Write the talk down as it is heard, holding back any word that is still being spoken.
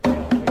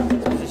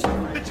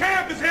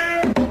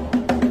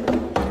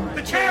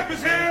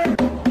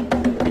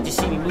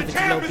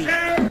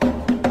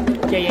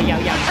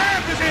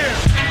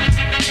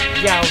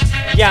yo,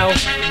 yo,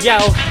 yo,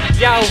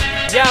 yo,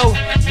 yo,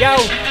 yo,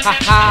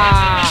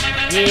 ha.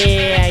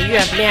 Yeah, you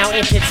have now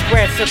entered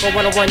Square Circle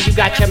 101. You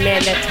got your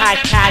man, the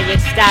Italian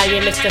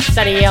stallion, Mr.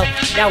 Sunny L.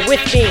 Now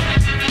with me.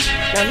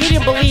 Now he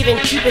didn't believe in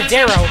Cupid's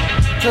arrow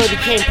until it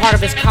became part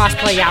of his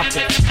cosplay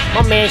outfit.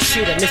 My man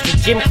Shooter, Mr.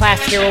 Gym Class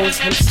Heroes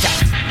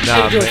himself. Nah,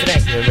 How you doing man,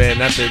 today? yeah, man,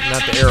 not the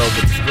arrow,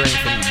 but the string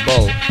from the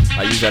bow.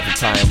 I use that to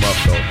tie him up,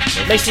 though.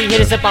 Make sure you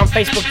hit us up on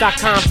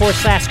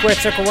Facebook.com/Squared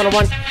Circle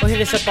 101. Or hit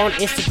us up on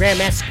Instagram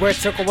at Squared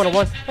Circle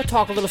 101. Or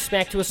talk a little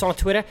smack to us on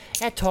Twitter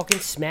at Talking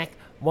Smack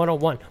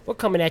 101. We're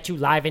coming at you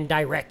live and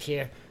direct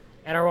here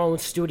at our own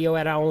studio,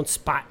 at our own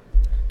spot.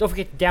 Don't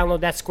forget to download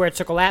that Squared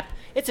Circle app.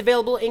 It's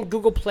available in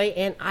Google Play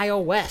and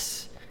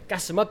iOS. Got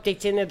some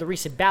updates in there. The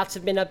recent bouts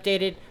have been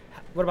updated.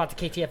 What about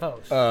the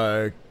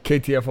KTFOs?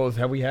 KTFOs,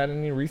 have we had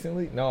any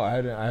recently? No, I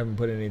haven't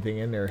put anything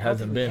in there. It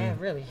hasn't been. Yeah,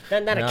 really.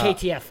 Not a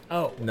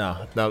KTFO.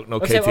 No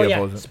Except,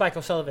 KTFOs. Spike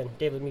O'Sullivan,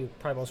 David Mute,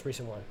 probably most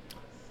recent one.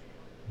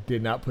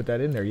 Did not put that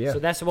in there, yeah. So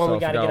that's the one we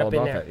got to get up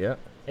in there. That, yeah.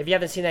 If you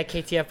haven't seen that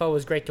KTFO, it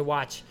was great to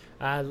watch.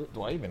 Do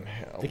I even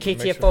have The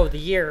KTFO of the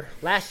year,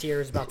 last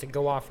year, is about to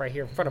go off right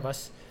here in front of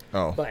us.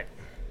 Oh. But,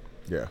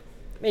 yeah.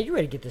 man, you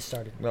ready to get this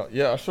started? No,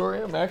 yeah, I sure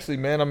am. Actually,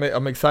 man,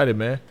 I'm excited,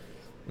 man.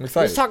 I'm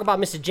excited. Let's talk about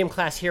Mr. Gym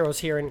Class Heroes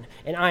here in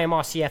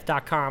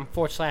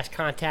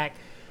imrcf.com/contact.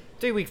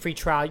 3-week free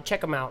trial. You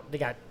check them out. They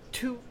got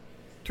 3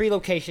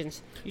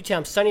 locations. You tell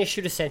them Sonny or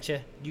Shooter sent you.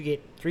 You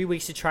get 3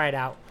 weeks to try it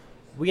out.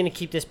 We're going to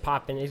keep this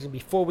popping. It's going to be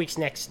 4 weeks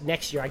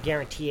next year. I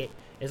guarantee it.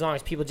 As long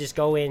as people just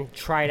go in,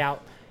 try it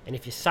out. And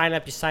if you sign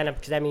up,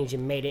 because that means you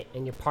made it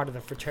and you're part of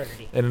the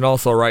fraternity. And then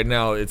also right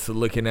now, it's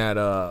looking at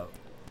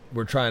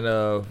we're trying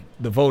to,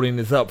 the voting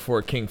is up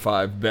for King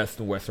 5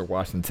 Best in Western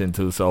Washington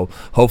too. So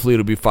hopefully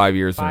it'll be 5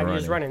 years. 5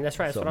 years running. That's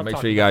right. That's so what I'm make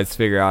talking sure you guys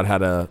figure out how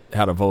to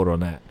vote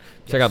on that.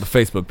 Check out the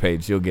Facebook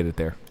page. You'll get it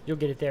there. You'll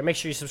get it there. Make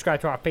sure you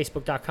subscribe to our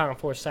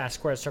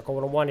Facebook.com/Squared Circle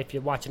 101 if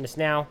you're watching this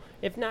now.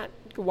 If not,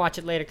 you can watch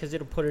it later because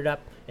it'll put it up.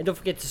 And don't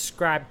forget to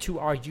subscribe to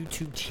our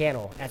YouTube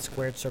channel at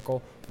Squared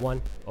Circle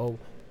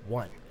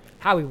 101.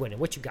 How we winning?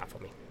 What you got for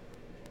me?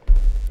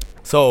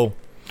 So,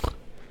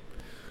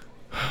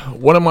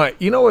 one of my,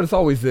 you know what, it's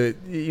always I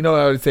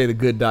would say the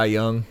good die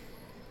young.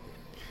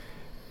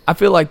 I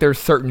feel like there's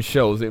certain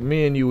shows that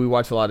me and you, we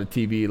watch a lot of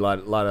TV, a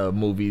lot of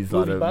movies,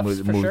 Movie buffs,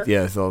 for movies. sure.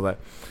 Yeah, so that.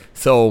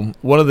 So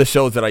one of the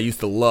shows that I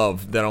used to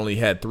love that only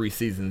had 3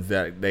 seasons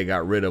that they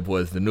got rid of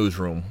was The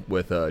Newsroom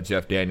with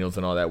Jeff Daniels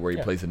and all that, where he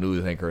plays a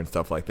news anchor and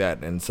stuff like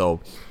that. And so,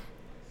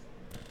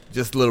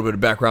 just a little bit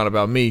of background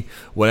about me.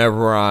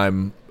 Whenever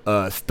I'm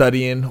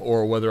studying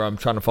or whether I'm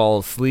trying to fall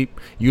asleep,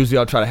 usually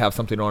I'll try to have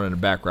something on in the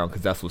background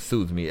because that's what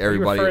soothes me. Are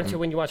you referring to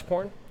when you watch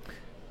porn?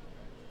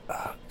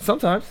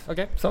 Sometimes.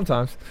 Okay.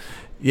 Sometimes.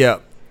 Yeah.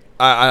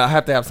 I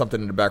have to have something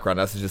in the background.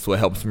 That's just what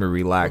helps me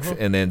relax.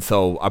 Mm-hmm. And then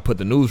so I put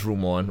The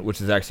Newsroom on, which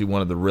is actually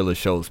one of the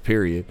realest shows,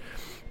 period.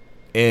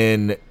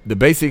 And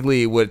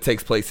basically what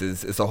takes place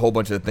is it's a whole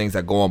bunch of things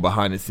that go on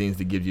behind the scenes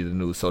to give you the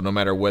news. So no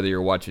matter whether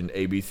you're watching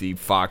ABC,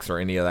 Fox, or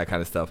any of that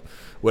kind of stuff,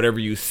 whatever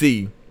you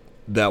see,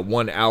 that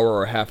 1 hour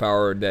or half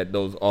hour that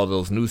all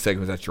those news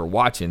segments that you're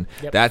watching,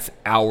 that's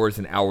hours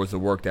and hours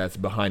of work that's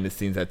behind the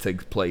scenes that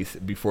takes place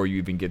before you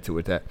even get to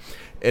it. And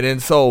then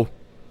so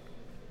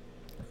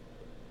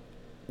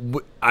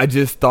I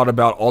just thought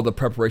about all the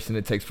preparation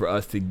it takes for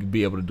us to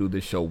be able to do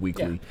this show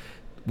weekly. Yeah.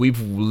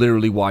 We've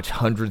literally watched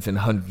hundreds and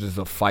hundreds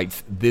of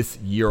fights this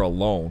year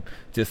alone,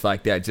 just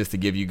like that, just to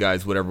give you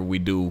guys whatever we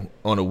do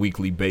on a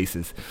weekly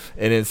basis.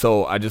 And then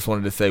so I just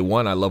wanted to say,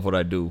 one, I love what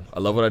I do. I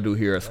love what I do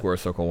here at Square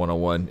Circle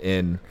 101.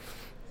 And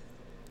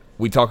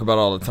we talk about it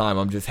all the time.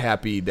 I'm just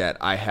happy that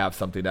I have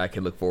something that I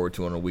can look forward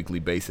to on a weekly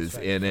basis.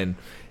 Right. And then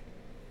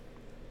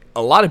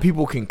a lot of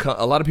people can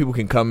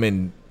come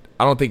in.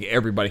 I don't think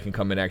everybody can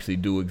come and actually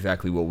do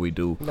exactly what we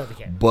do. No, they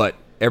can't. But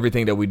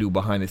everything that we do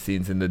behind the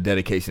scenes and the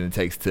dedication it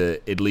takes to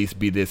at least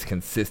be this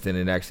consistent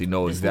and actually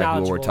know exactly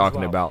what we're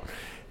talking about,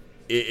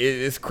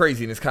 it's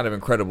crazy and it's kind of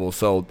incredible.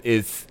 So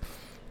it's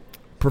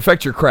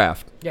perfect your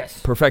craft.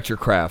 Yes. Perfect your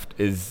craft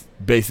is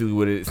basically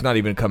what it's not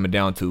even coming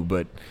down to.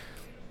 But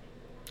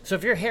so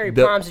if you're Harry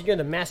Proms and you're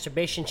the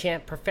masturbation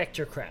champ, perfect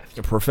your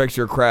craft. Perfect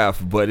your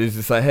craft. But it's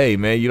just like, hey,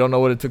 man, you don't know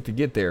what it took to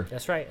get there.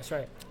 That's right. That's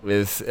right.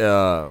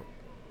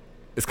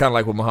 It's kind of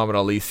like what Muhammad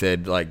Ali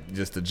said, like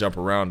just to jump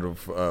around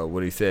of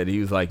what he said. He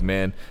was like,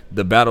 man,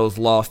 the battle's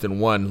lost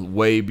and won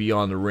way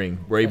beyond the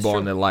ring, way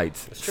beyond the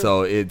lights.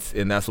 So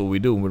and that's what we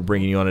do. We're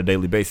bringing you on a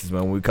daily basis,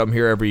 man. When we come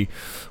here we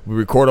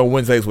record on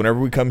Wednesdays. Whenever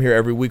we come here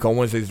every week on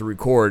Wednesdays to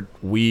record,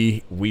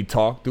 we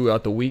talk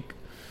throughout the week.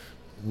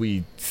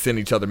 We send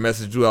each other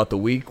messages throughout the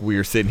week. We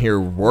are sitting here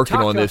working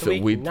on this.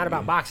 Not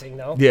about boxing,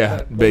 though. Yeah,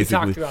 but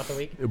basically. We talk throughout the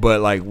week.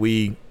 But like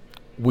we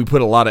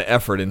put a lot of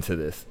effort into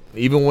this.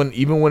 Even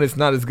when it's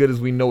not as good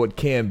as we know it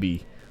can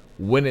be,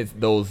 when it's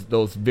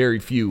those very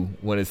few,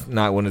 when it's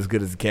not as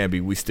good as it can be,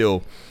 we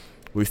still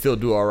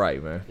do all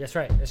right, man. That's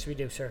right. Yes, we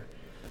do, sir.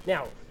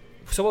 Now,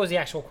 so what was the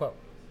actual quote?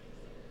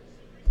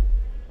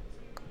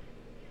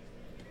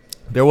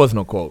 There was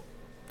no quote.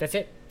 That's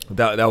it.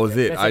 That was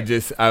it. I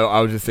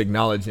was just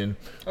acknowledging.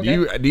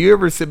 Okay. Do you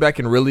ever sit back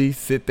and really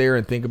sit there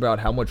and think about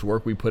how much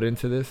work we put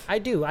into this? I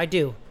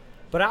do.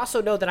 But I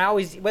also know that I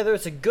always, whether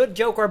it's a good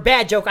joke or a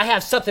bad joke, I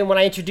have something when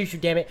I introduce you,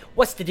 damn it.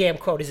 What's the damn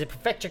quote? Is it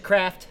perfect your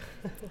craft?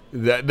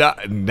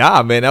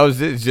 Nah, man. That was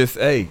just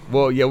hey.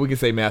 Well, yeah, we can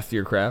say master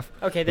your craft.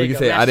 Okay, there we you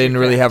can go. say Master I didn't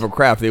your really craft. have a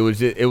craft.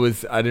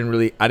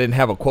 I didn't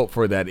have a quote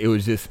for that. It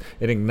was just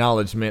an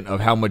acknowledgement of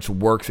how much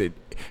work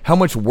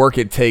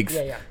it takes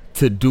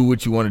to do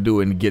what you want to do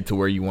and get to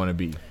where you want to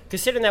be.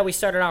 Considering that we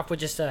started off with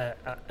just a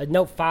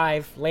Note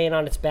 5 laying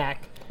on its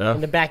back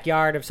in the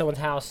backyard of someone's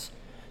house,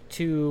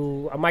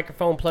 to a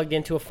microphone plugged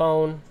into a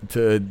phone,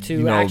 to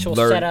actual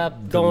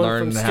setup, going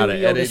from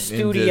studio to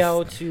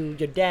studio to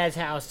your dad's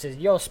house to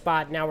your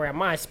spot. Now we're at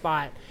my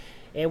spot,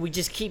 and we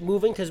just keep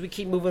moving because we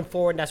keep moving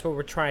forward. And that's what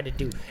we're trying to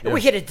do. And we're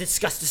here to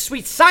discuss the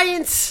sweet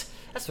science.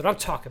 That's what I'm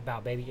talking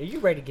about, baby. Are you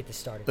ready to get this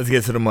started? Let's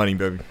get to the money,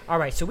 baby. All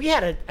right, so we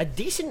had a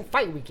decent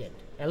fight weekend,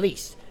 at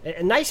least.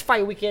 A nice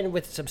fight weekend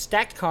with some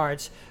stacked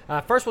cards.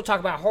 First, we'll talk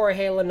about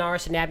Jorge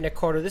Linares and Abner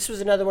Cotto. This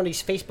was another one of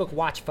these Facebook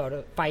Watch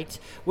fights,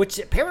 which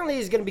apparently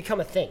is going to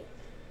become a thing.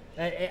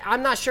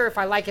 I'm not sure if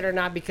I like it or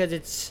not because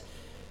it's...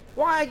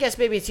 Well, I guess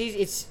maybe it's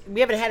easy.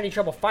 We haven't had any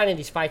trouble finding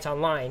these fights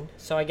online,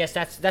 so I guess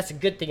that's a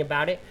good thing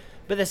about it.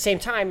 But at the same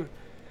time,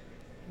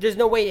 there's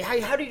no way...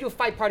 How do you do a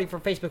fight party for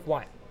Facebook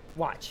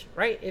Watch,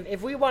 right?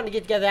 If we wanted to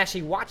get together and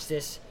actually watch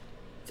this,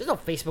 there's no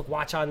Facebook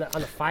Watch on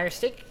the Fire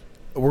Stick.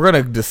 We're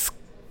going to...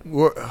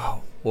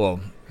 Well,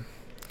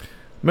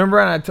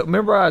 remember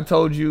I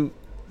told you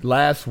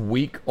last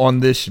week on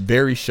this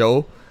very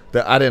show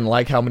that I didn't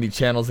like how many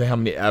channels and how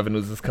many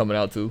avenues it's coming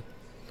out to.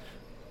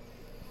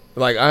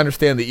 Like, I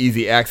understand the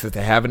easy access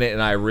to having it,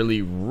 and I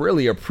really,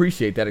 really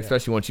appreciate that,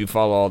 especially once you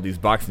follow all these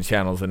boxing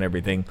channels and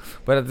everything.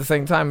 But at the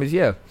same time,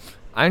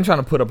 I ain't trying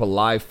to put up a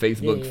live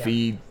Facebook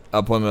feed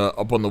up on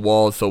the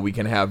wall so we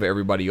can have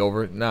everybody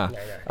over. Nah,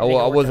 I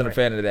wasn't a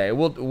fan of that.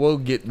 We'll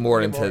get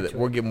more into that.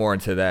 We'll get more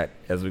into that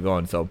as we go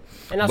on. So,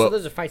 and also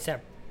those are fights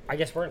that I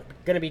guess weren't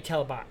going to be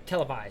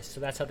televised, so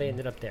that's how they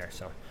ended up there.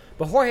 So,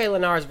 but Jorge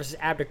Linares versus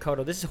Abner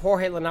Cotto. This is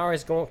Jorge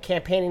Linares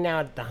campaigning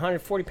now at the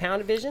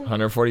 140-pound division.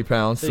 140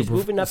 pounds, so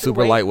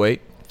super lightweight,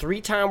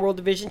 3-time world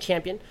division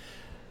champion.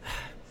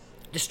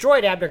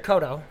 Destroyed Abner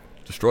Cotto.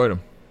 Destroyed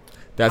him.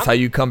 That's how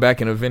you come back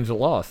and avenge a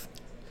loss.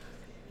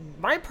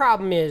 My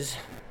problem is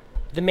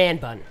the man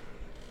bun.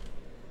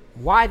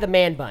 Why the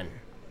man bun?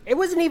 It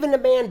wasn't even a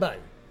man bun.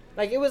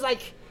 It was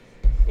like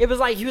he was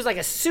like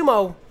a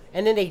sumo,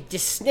 and then they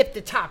just snipped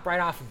the top right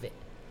off of it.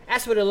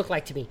 That's what it looked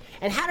like to me.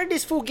 And how did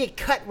this fool get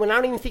cut when I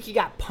don't even think he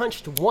got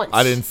punched once?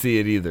 I didn't see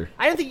it either.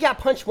 I don't think he got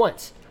punched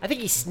once. I think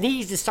he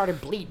sneezed and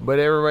started bleeding. But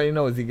everybody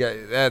knows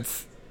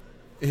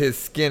his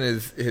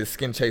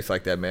skin chafed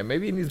like that, man.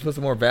 Maybe he needs to put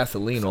some more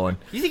Vaseline on.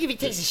 You think if he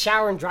takes a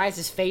shower and dries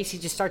his face, he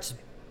just starts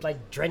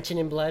drenching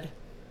in blood?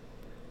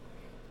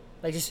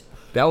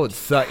 That would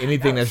suck.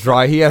 Anything that's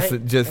dry, he has to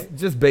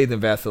just bathe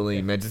in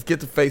Vaseline, man. Just get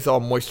the face all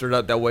moistured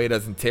up. That way it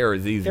doesn't tear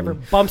as easily. If ever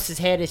bumps his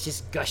head, it's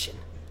just gushing.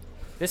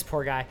 This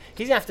poor guy.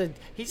 He's just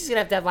gonna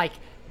have to have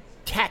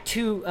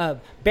tattoo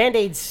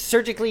Band-Aids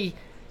surgically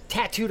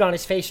tattooed on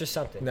his face or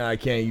something. Nah, I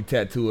can't. You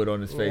tattoo it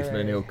on his face,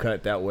 man. He'll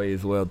cut that way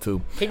as well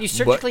too. Can you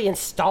surgically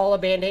install a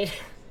Band-Aid?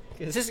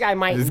 Because this guy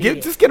might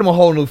just get him a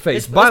whole new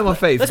face. Buy him a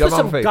face. Let's put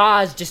some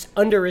gauze just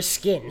under his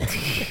skin.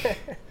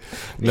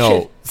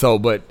 No,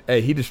 but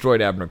hey, he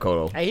destroyed Abner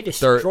Cotto. He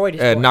destroyed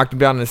his knocked him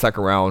down in the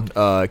second round.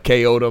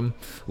 KO'd him,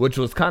 which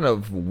was kind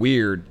of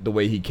weird the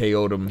way he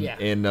KO'd him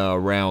in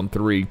round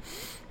 3.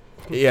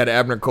 He had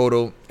Abner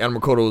Cotto. Abner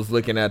Cotto was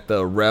looking at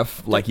the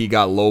ref like he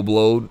got low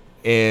blowed.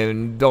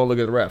 And don't look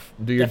at the ref.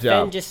 Do your job.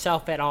 Defend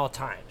yourself at all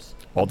times.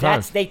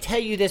 They tell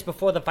you this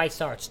before the fight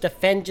starts.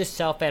 Defend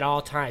yourself at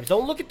all times.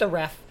 Don't look at the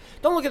ref.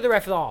 Don't look at the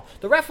ref at all.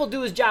 The ref will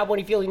do his job when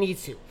he feels he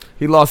needs to.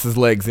 He lost his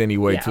legs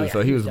anyway too,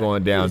 so he was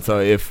going down. So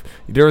if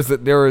there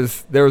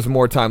was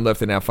more time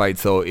left in that fight,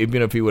 so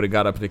even if he would have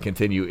got up to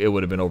continue, it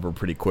would have been over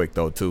pretty quick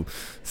though too.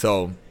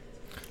 So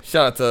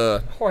shout out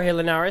to Jorge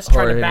Linares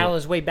trying to battle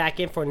his way back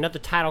in for another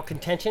title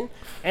contention,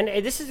 and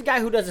this is a guy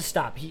who doesn't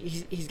stop.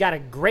 He's got a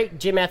great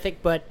gym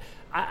ethic, but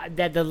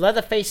that the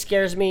leather face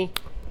scares me.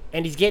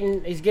 And he's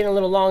getting a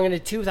little long in the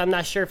tooth. I'm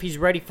not sure if he's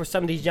ready for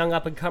some of these young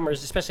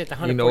up-and-comers, especially at the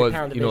 140-pound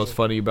division. You know what's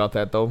funny about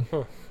that, though?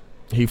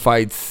 He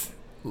fights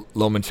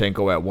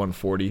Lomachenko at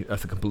 140.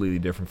 That's a completely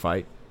different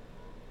fight.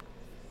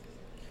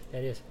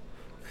 That is.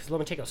 Because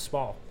Lomachenko's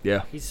small.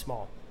 Yeah. He's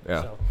small.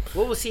 Yeah. So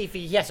we'll see if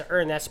he has to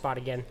earn that spot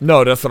again.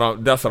 No, that's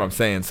what I'm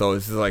saying. So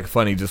it's just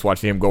funny just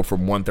watching him go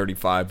from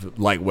 135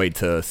 lightweight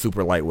to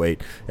super lightweight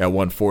at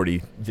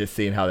 140. Just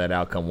seeing how that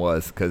outcome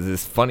was, because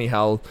it's funny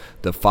how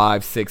the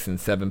 5, 6, and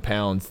 7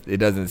 pounds it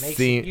doesn't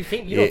seem. You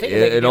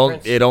don't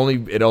think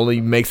it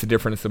only makes a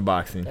difference in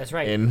boxing. That's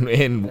right. In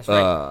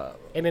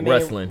MMA,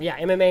 wrestling. Yeah,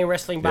 MMA,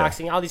 wrestling,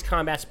 boxing, all these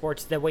combat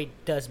sports. The weight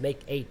does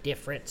make a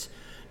difference.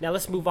 Now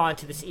let's move on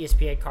to this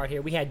ESPN card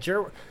here. We had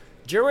Jerwin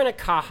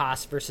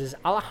Cajas versus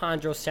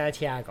Alejandro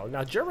Santiago.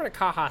 Now, Jerwin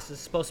Cajas is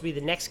supposed to be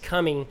the next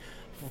coming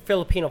for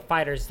Filipino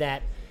fighters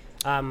that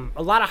A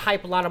lot of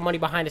hype, a lot of money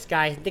behind this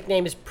guy. His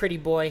nickname is Pretty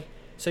Boy,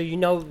 so you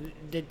know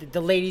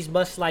the ladies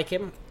must like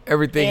him.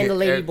 Everything and the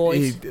lady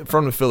boys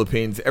from the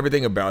Philippines.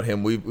 Everything about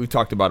him. We've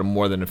talked about him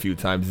more than a few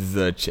times.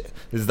 This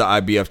is the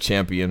IBF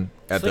champion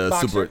at Slick the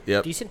boxer, super.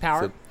 Yep. decent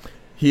power. So,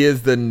 he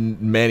is the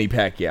Manny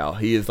Pacquiao.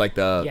 He is like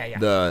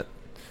the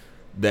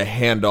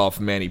handoff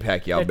Manny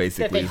Pacquiao,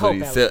 basically. That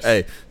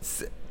they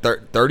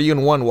hope,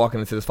 30-1 walking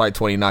into this fight,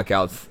 20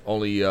 knockouts,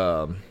 only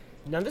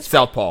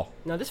southpaw.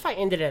 Now this fight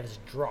ended as a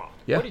draw.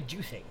 Yeah. What did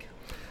you think?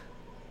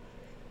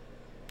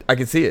 I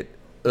can see it.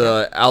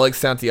 Alex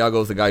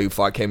Santiago is the guy who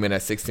fought, came in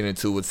at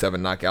 16-2 with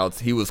 7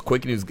 knockouts. He was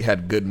quick and he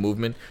had good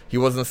movement. He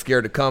wasn't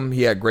scared to come.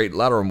 He had great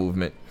lateral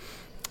movement.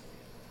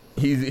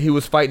 He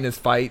was fighting his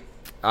fight,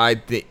 I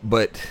think,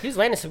 but he was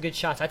landing some good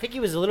shots. I think he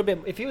was a little bit.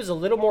 If he was a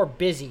little more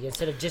busy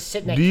instead of just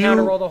sitting at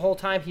counter roll the whole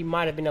time, he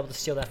might have been able to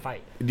steal that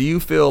fight. Do you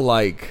feel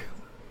like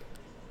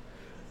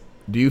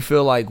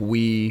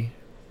we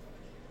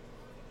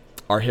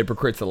are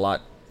hypocrites a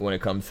lot when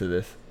it comes to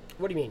this?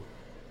 What do you mean?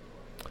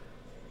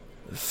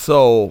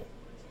 So,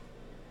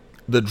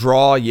 the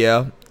draw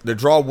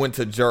went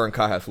to Jerwin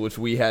Kajas, which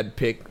we had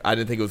picked. I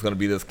didn't think it was going to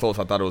be this close.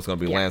 I thought it was going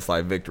to be a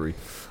landslide victory.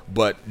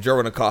 But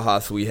Jerwin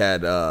Kajas, we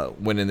had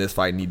winning this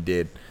fight, and he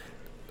did.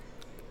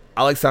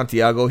 Alex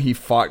Santiago, he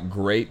fought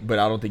great, but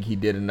I don't think he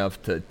did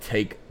enough to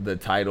take the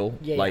title.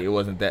 It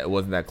wasn't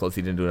that close.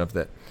 He didn't do enough of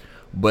that.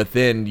 But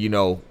then,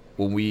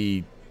 when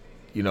we,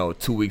 2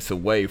 weeks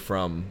away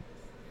from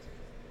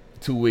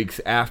 2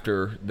 weeks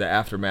after the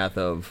aftermath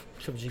of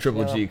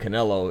Triple G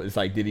Canelo, it's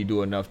like, did he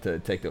do enough to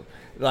take the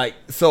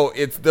so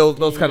it's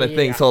those kind of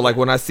things. So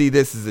when I see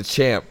this as a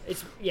champ,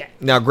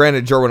 now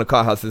granted Jerwin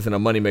Kajas isn't a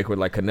moneymaker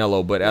like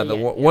Canelo,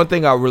 but one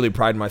thing I really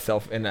pride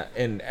myself in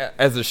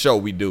as a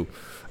show,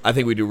 I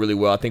think we do really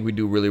well. I think we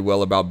do really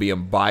well about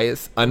being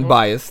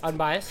unbiased.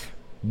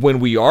 When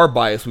we are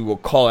biased, we will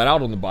call it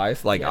out on the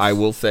bias. I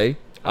will say,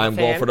 I'm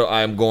going for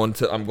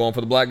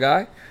the black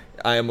guy.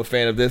 I am a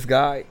fan of this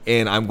guy,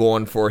 and I'm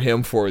going for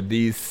him for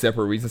these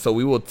separate reasons. So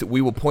we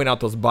will point out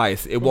those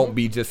bias. It won't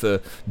be just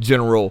a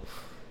general.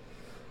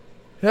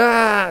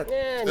 Just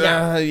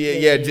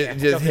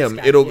him.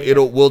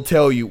 We'll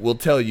tell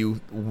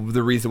you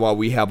the reason why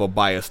we have a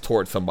bias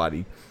towards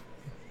somebody.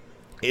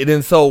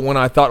 And so when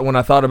I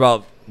thought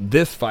about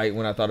this fight,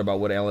 when I thought about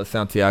what Alex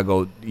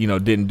Santiago,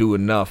 didn't do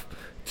enough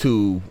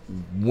to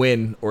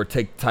win or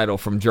take the title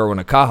from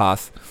Jerwin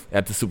Kajas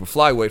at the super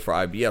flyweight for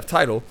IBF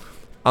title,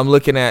 I'm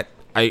looking at,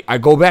 I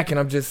go back and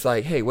I'm just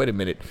like, hey, wait a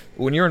minute.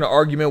 When you're in an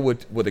argument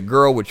with a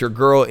girl, with your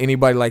girl,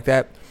 anybody like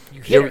that,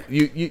 you hit her.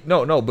 You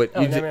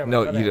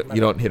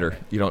don't hit her.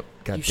 You don't.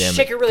 God you damn it.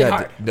 Shake her really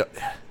hard. No.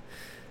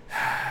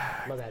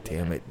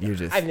 Damn it. You're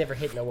just. I've never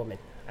hit no woman.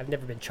 I've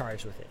never been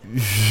charged with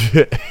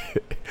it.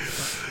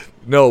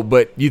 No,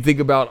 but you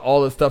think about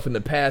all the stuff in the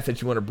past that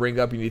you want to bring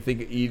up, and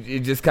you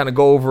just kind of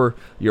go over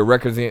your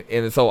records,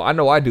 and so I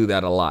know I do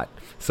that a lot.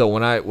 So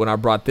when I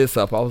brought this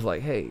up, I was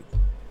like, hey,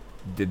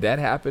 did that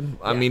happen?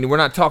 Yeah. I mean, we're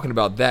not talking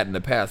about that in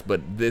the past,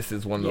 but this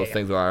is one of those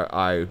things where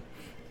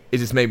it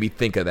just made me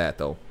think of that,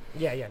 though.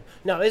 Yeah.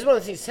 No, it's one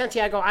of the things.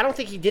 Santiago, I don't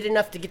think he did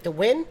enough to get the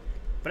win,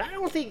 but I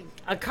don't think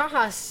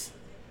Kajas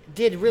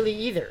did really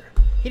either.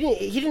 He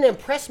didn't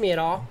impress me at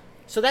all.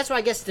 So that's why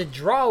I guess the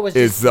draw was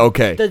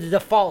the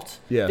default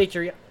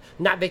victory.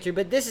 Not victory,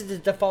 but this is the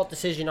default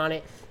decision on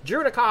it.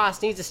 Jerwin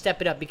Kajas needs to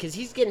step it up because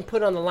he's getting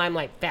put on the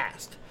limelight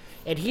fast.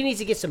 And he needs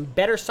to get some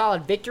better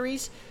solid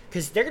victories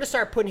because they're going to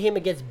start putting him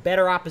against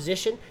better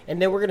opposition,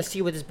 and then we're going to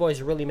see what this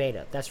boy's really made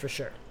of. That's for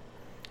sure.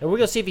 And we're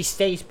going to see if he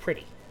stays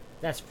pretty.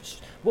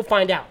 We'll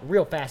find out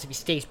real fast if he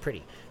stays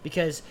pretty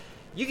because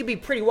you could be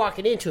pretty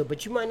walking into it,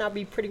 but you might not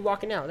be pretty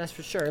walking out. That's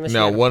for sure.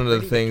 Now, one of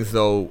the things,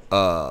 though,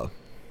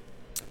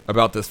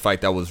 about this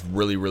fight that was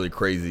really, really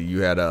crazy,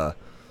 you had I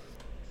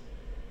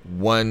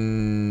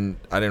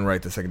didn't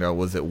write the second down.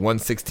 Was it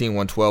 116,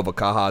 112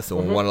 Kajas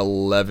and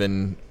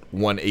 111,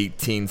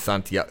 118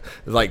 Santiago?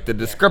 Like the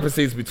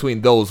discrepancies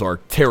between those are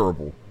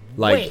terrible.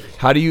 Like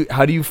how do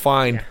you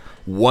find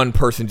one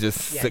person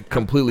just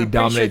completely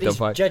dominate the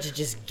fight? Judges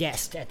just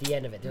guessed at the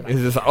end of it. They're like,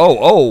 it's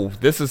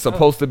just this is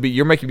supposed to be.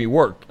 You're making me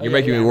work. You're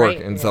making me work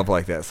and stuff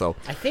like that. So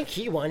I think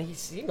he won. He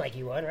seemed like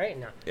he won, right?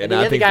 No. And the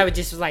other guy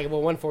was like,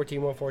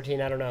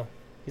 114. I don't know.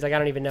 He's like, I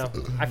don't even know.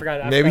 I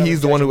forgot. Maybe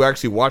he's the one who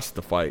actually watched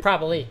the fight.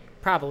 Probably.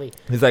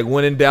 He's like,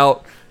 when in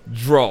doubt,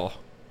 draw.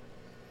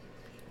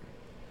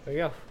 There you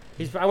go.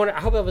 I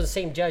hope that was the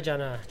same judge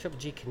on Triple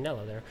G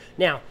Canelo there.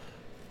 Now,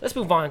 let's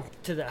move on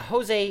to the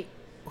Jose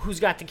Who's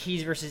Got the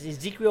Keys versus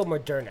Ezekiel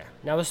Moderna.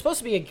 Now, it was supposed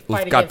to be a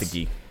fight against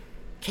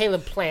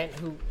Caleb Plant,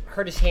 who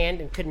hurt his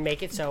hand and couldn't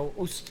make it. So,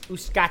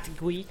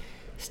 Uzcategui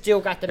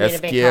still got the main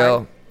event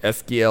card.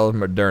 Ezekiel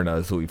Moderna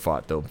is who he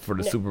fought, though, for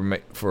the super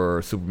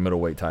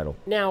middleweight title.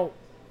 Now,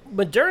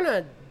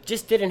 Moderna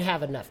just didn't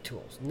have enough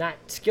tools, not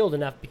skilled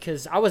enough,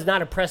 because I was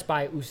not impressed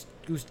by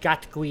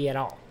Uzcategui at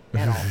all.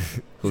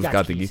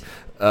 Uzcategui.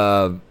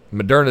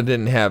 Moderna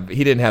didn't have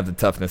the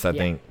toughness, I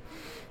think.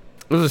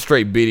 It was a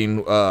straight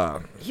beating.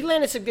 He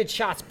landed some good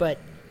shots, but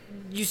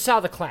you saw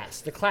the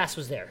class. The class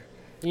was there.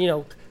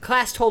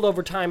 Class told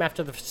over time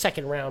after the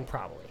second round,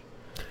 probably.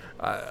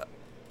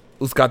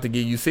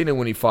 Uzcategui, you seen it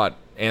when he fought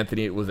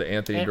Anthony. Was it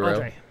Anthony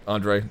Durrell?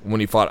 Andre. When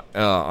he fought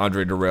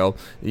Andre Durrell.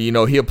 He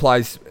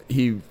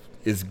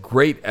is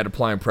great at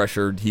applying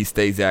pressure. He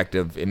stays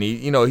active, and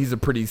he's a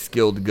pretty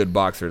skilled, good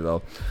boxer,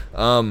 though.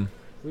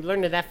 We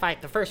learned in that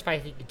fight, the first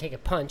fight, he could take a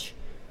punch.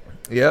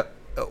 Yeah.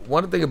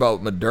 One thing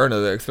about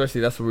Moderna,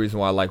 especially that's the reason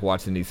why I like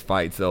watching these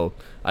fights. So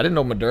I didn't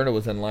know Moderna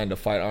was in line to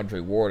fight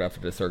Andre Ward after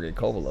the Sergey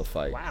Kovalev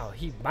fight. Wow,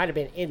 he might have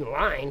been in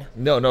line.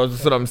 No,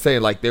 that's what I'm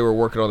saying. Like, they were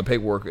working on the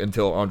paperwork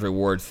until Andre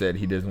Ward said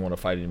he doesn't want to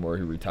fight anymore.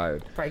 He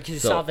retired. Probably because he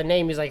saw the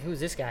name. He's like,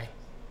 "Who's this guy?"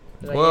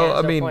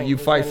 Like, you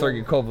fight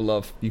Sergey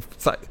Kovalev. You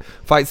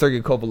fight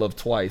Sergey Kovalev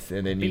twice,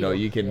 and then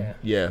you can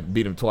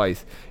beat him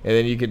twice, and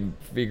then you can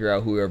figure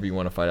out whoever you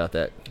want to fight out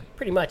that.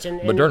 Pretty much. And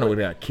Moderna would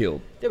have got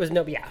killed. There was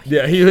no,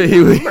 Yeah, he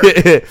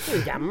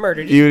got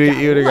murdered. He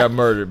would have got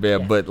murdered, man.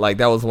 Yeah. But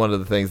that was one of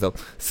the things, though.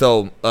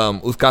 So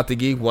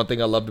Uzcategui, one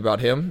thing I loved about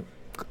him,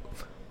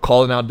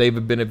 calling out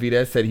David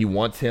Benavidez, said he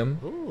wants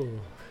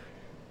him,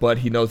 but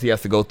he knows he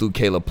has to go through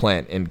Caleb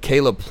Plant. And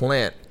Caleb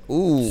Plant,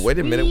 wait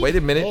a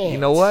minute. You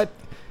know what?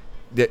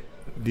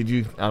 Did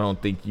you? I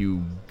don't think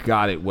you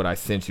got it. What I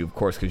sent you, of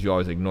course, because you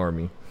always ignore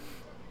me.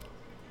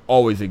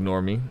 Always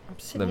ignore me.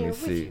 Let me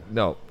see.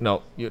 No.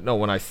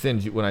 When I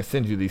send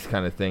you these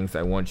kind of things,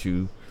 I want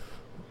you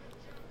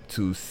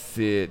to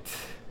sit.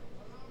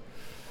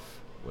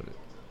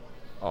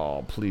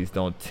 Oh, please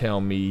don't tell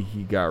me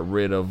he got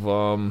rid of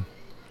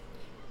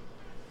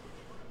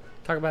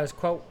Talk about his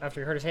quote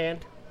after he hurt his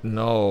hand.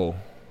 No.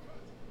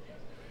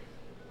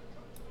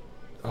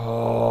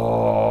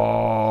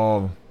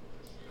 Oh.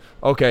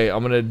 Okay,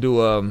 I'm gonna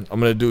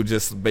do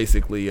just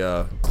basically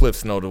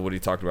Cliff's note of what he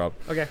talked about.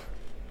 Okay.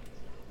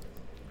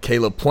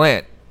 Caleb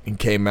Plant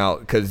came out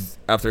because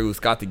after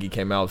Uzcategui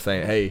came out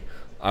saying, "Hey,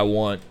 I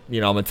want I'm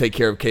gonna take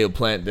care of Caleb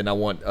Plant, then I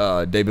want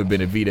David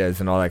Benavidez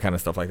and all that kind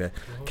of stuff like that."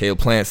 Mm-hmm. Caleb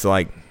Plant's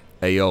like,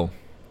 "Hey yo,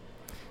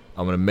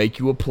 I'm gonna make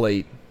you a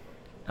plate.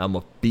 I'm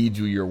gonna feed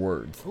you your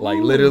words." Ooh. Like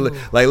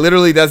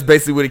literally, that's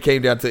basically what it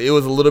came down to. It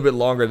was a little bit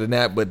longer than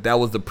that, but that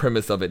was the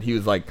premise of it. He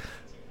was like,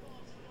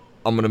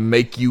 "I'm gonna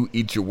make you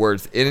eat your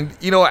words." And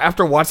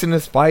after watching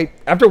this fight,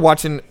 after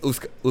watching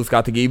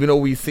Uzcategui, even though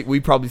we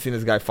probably seen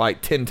this guy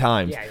fight 10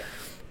 times,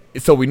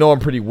 so we know him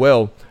pretty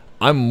well.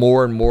 I'm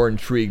more and more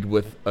intrigued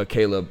with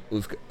Caleb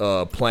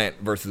Plant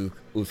versus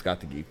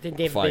Uzcategui. Then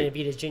David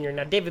Benavidez Jr.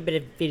 Now David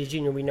Benavidez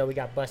Jr. we know we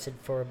got busted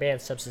for a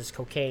banned substance,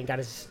 cocaine, got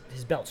his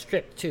belt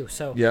stripped too.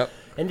 So yep.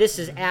 And this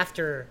is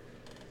after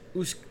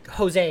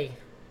Jose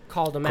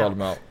called him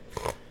out.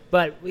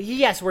 But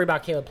he has to worry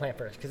about Caleb Plant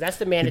first because that's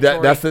the mandatory.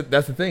 That's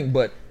the thing.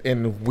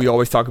 And we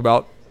always talk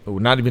about,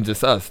 not even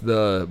just us,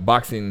 the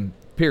boxing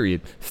period.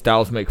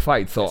 Styles make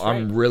fights. So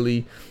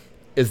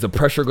is the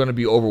pressure going to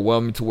be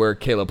overwhelming to where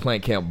Caleb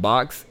Plant can't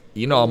box?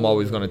 I'm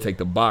always going to take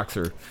the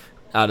boxer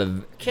out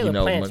of Caleb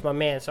Plant's my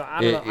man. So I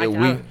don't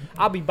know.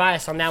 I'll be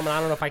biased on that one. I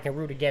don't know if I can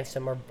root against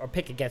him or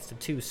pick against him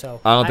too. So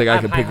I don't think I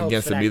can pick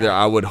against him either.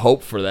 I would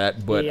hope for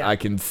that, but I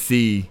can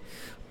see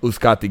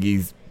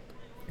Uzcategui's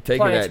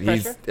taking that.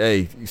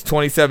 He's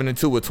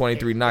 27-2 with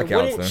 23 knockouts. It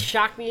wouldn't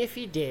shock me if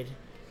he did,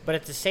 but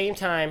at the same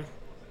time,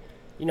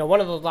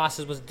 one of those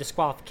losses was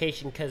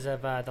disqualification because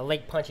of the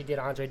leg punch he did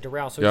Andre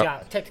Durrell. So he's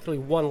got technically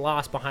one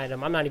loss behind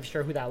him. I'm not even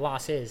sure who that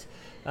loss is.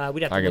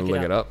 We'd have to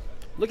look it up.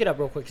 Look it up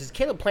real quick because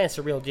Caleb Plant's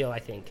the real deal, I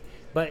think.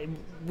 But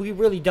we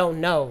really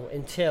don't know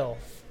until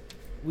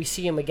we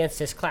see him against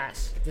this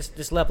class,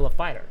 this level of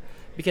fighter.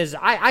 Because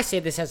I say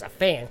this as a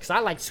fan because I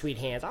like sweet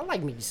hands. I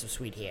like me some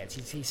sweet hands.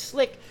 He's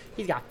slick.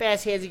 He's got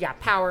fast hands. He's got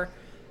power.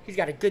 He's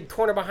got a good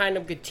corner behind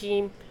him, good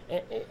team,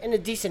 and a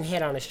decent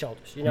head on his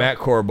shoulders. Matt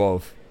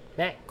Korobov.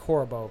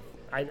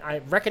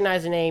 I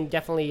recognize the name,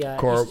 definitely.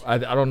 I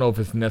don't know if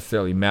it's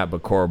necessarily Matt,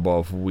 but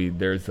Korobov.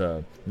 There's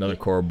another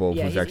Korobov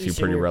who's actually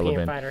pretty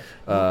relevant.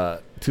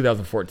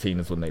 2014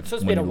 is when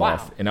he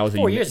lost, and that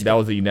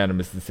was a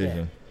unanimous decision.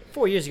 Yeah.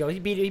 4 years ago, he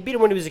beat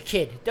him when he was a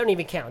kid. Don't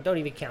even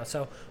count.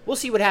 So we'll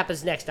see what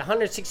happens next. The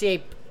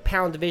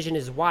 168-pound division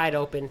is wide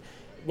open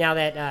now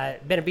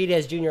that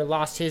Benavidez Jr.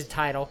 lost his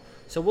title.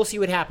 So we'll see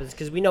what happens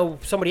because we know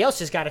somebody else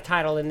just got a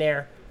title in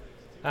there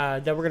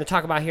that we're going to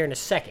talk about here in a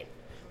second.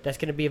 That's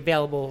going to be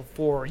available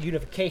for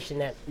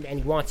unification, and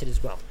he wants it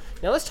as well.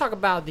 Now let's talk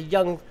about the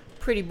young,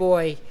 pretty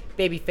boy,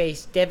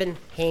 babyface Devin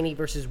Haney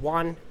versus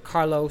Juan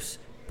Carlos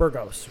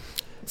Burgos.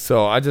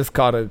 So I just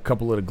caught a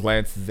couple of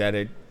glances at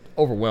it.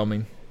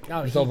 Overwhelming.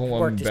 Oh, he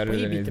worked his boy.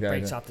 He beat the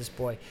brakes off this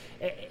boy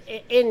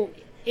in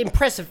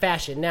impressive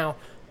fashion. Now,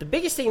 the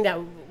biggest thing that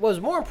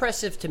was more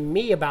impressive to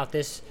me about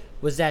this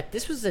was that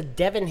this was a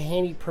Devin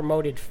Haney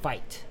promoted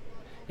fight.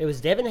 It was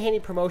Devin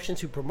Haney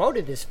Promotions who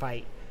promoted this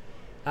fight.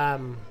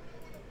 And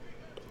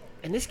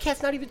this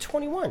cat's not even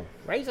 21,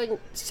 right? He's like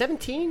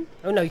 17.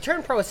 Oh, no, he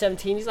turned pro at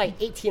 17. He's like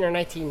 18 or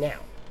 19 now.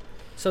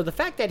 So the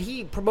fact that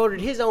he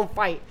promoted his own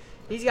fight,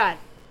 he's got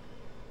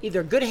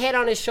either a good head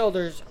on his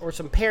shoulders or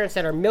some parents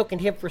that are milking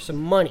him for some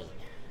money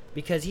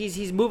because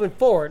he's moving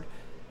forward.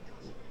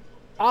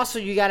 Also,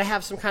 you got to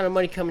have some kind of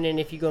money coming in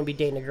if you're going to be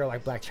dating a girl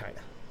like Black China.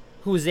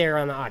 who was there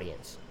on the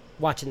audience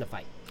watching the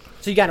fight.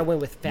 So you got to win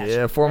with fashion.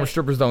 Yeah, former right?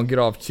 strippers don't get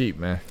off cheap,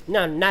 man.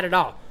 No, not at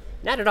all.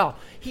 Not at all.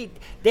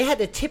 They had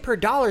to tip her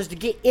dollars to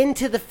get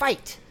into the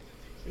fight.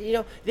 You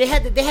know, they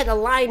had to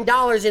line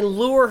dollars and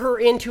lure her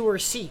into her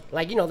seat.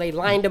 Like, you know, they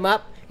lined them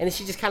up, and then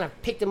she just kind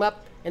of picked them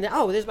up, and then,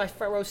 oh, there's my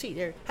front row seat.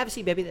 There, have a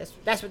seat, baby.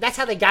 That's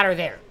how they got her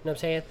there. You know what I'm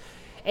saying?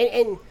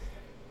 And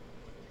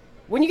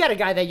when you got a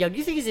guy that young, do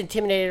you think he's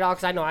intimidated at all?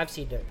 Because I know I've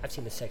seen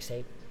the sex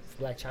tape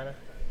for Blac Chyna,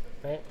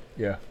 right?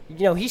 Yeah. You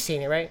know, he's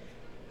seen it, right?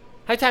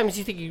 How many times do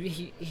you think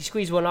he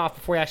squeezed one off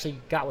before he actually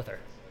got with her?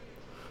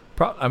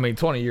 I mean,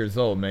 20 years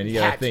old, man. You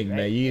gotta think, right?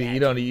 man. You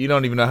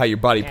don't even know how your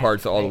body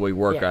parts all the way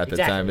work at the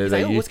time. He's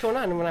like, what's going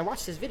on? And when I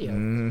watched this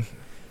video,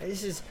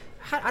 this is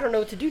I don't know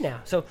what to do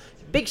now. So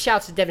big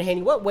shouts to Devin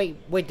Haney. What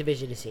weight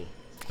division is he?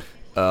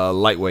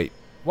 Lightweight.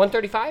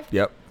 135.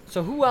 Yep.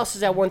 So who else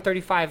is at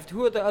 135?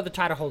 Who are the other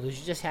title holders?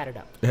 You just had it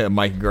up.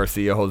 Mike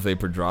Garcia, Jose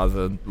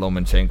Pedraza,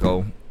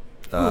 Lomachenko,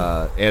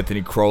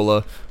 Anthony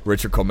Crolla,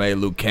 Richard Commey,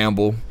 Luke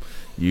Campbell.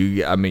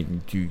 These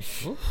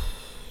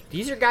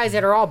are guys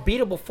that are all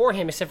beatable for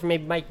him, except for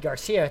maybe Mike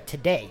Garcia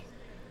today,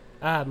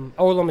 or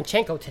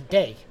Lomachenko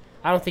today.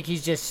 I don't think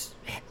he's just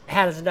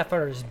has enough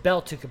under his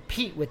belt to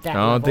compete with that.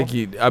 I don't think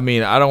he. I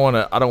mean, I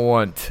don't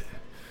want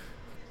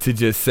to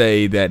just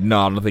say that.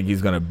 No, I don't think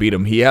he's gonna beat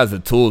him. He has the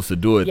tools to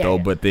do it though,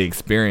 but the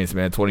experience,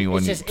 man, 20 years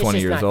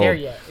old.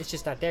 It's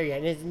just not there yet.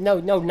 And it's no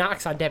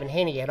knocks on Devin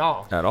Haney at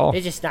all.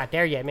 It's just not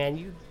there yet,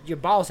 man. Your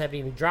balls haven't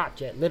even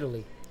dropped yet,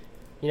 literally.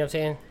 You know what I'm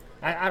saying?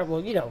 I don't.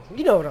 Well, you know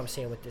what I'm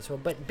saying with this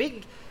one. But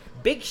big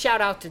shout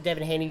out to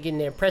Devin Haney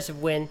getting an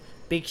impressive win.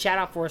 Big shout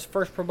out for his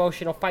first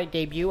promotional fight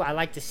debut. I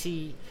like to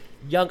see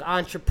young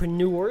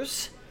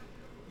entrepreneurs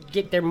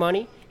get their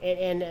money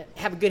and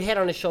have a good head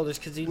on his shoulders,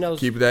 because he knows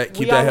keep that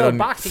we head all on.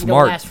 know boxing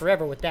Smart. don't last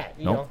forever with that.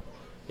 You know,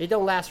 it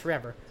don't last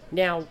forever.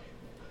 Now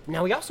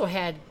we also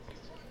had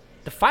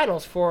the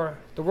finals for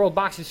the World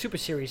Boxing Super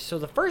Series. So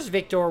the first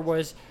victor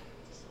was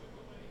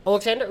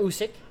Alexander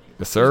Usyk.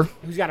 Yes, sir.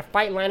 Who's got a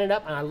fight lining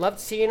up, and I loved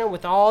seeing him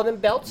with all them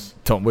belts.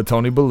 With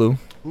Tony Bellew.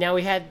 Now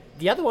we had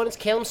the other one is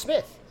Callum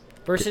Smith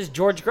versus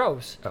George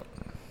Groves. Oh.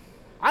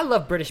 I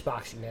love British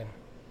boxing, man.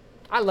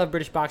 I love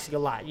British boxing a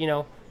lot, you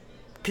know,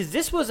 because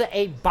this was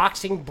a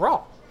boxing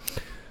brawl.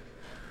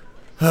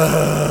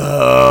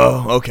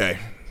 Okay.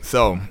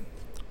 So,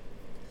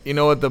 you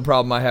know what the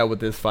problem I had with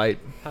this fight?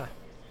 Huh.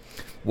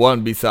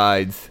 One,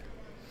 besides,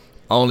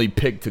 I only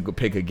picked to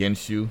pick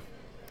against you.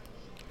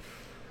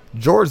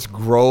 George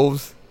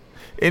Groves,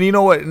 and you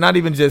know what? Not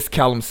even just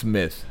Callum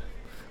Smith.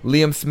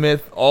 Liam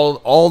Smith,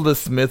 all the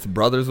Smith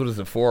brothers, what is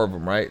it, 4 of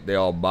them, right? They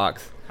all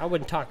box. I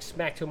wouldn't talk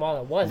smack to them all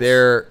at once.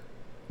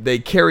 They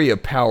carry a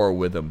power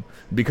with them,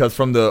 because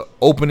from the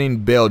opening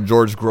bell,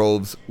 George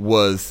Groves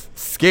was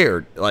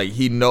scared.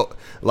 When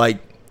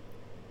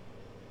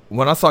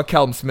I saw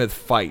Callum Smith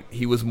fight,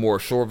 he was more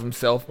sure of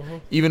himself. Mm-hmm.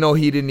 Even though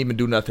he didn't even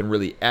do nothing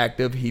really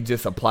active, he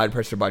just applied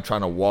pressure by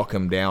trying to walk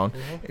him down.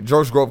 Mm-hmm.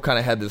 George Groves kind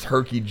of had this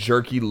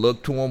herky-jerky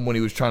look to him when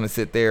he was trying to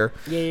sit there.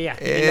 Yeah.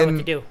 He didn't know what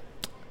to do.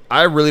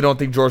 I really don't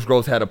think George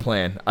Groves had a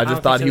plan. I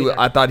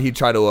thought he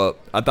tried to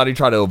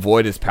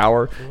avoid his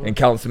power, and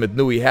Callum Smith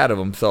knew he had of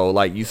him. So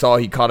you saw,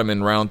 he caught him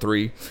in round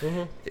 3.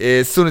 Mm-hmm.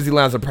 As soon as he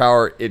lands a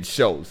power, it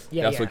shows.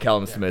 That's what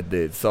Callum Smith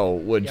did. So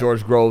with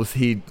George Groves,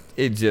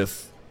 it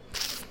just.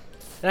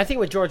 And I think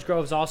with George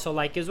Groves also,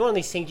 it was one of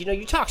these things. You know,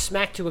 you talk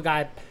smack to a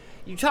guy,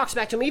 you talk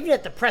smack to him even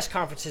at the press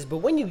conferences, but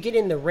when you get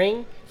in the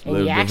ring and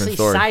you actually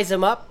size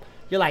him up,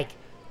 you're like,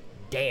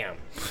 damn.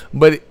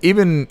 But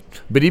even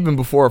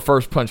before a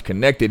first punch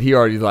connected, he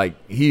already I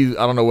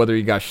don't know whether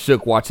he got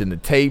shook watching the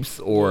tapes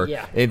or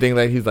anything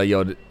like. He's like,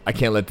 yo, I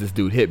can't let this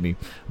dude hit me.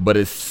 But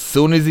as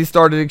soon as he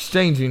started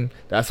exchanging,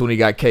 that's when he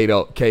got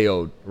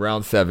KO'd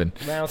round 7.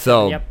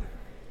 Yep.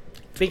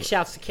 Big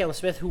shouts to Callum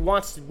Smith, who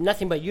wants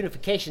nothing but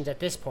unifications at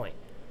this point.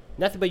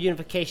 Nothing but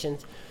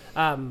unifications.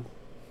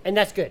 And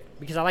that's good,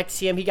 because I like to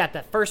see him. He got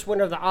the first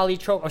winner of the Ali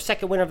Trophy, or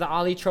second winner of the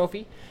Ali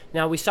Trophy.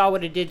 Now, we saw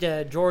what it did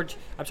to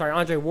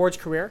Andre Ward's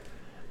career.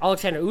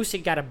 Alexander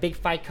Usyk got a big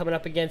fight coming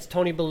up against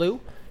Tony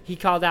Bellew. He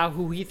called out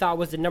who he thought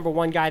was the number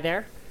 1 guy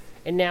there.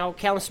 And now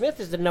Callum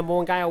Smith is the number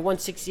 1 guy at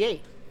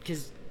 168.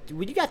 Because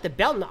when you got the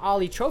belt in the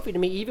Ali Trophy, to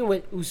me, even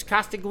with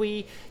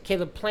Uzkastegui,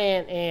 Caleb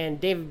Plant, and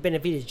David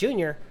Benavidez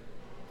Jr.,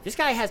 this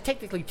guy has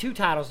technically 2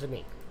 titles to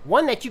me.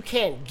 One that you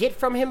can't get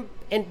from him,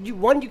 and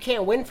one you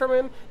can't win from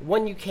him,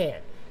 one you can.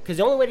 Because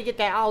the only way to get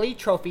that Ali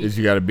Trophy is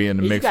you got to be in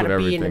the mix with everything. You got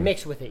to be in the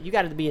mix with it. You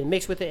got to be in the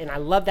mix with it, and I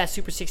love that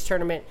Super 6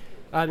 tournament.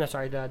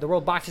 The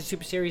World Boxing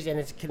Super Series, and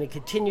it's going to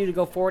continue to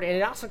go forward. And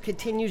it also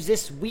continues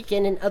this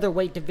weekend in other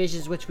weight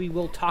divisions, which we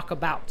will talk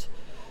about.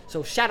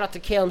 So shout out to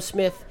Callum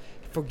Smith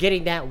for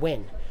getting that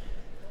win.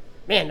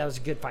 Man, that was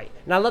a good fight.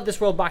 And I love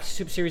this World Boxing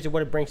Super Series and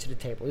what it brings to the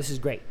table. This is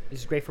great. This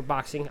is great for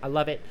boxing. I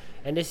love it.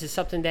 And this is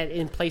something that,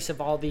 in place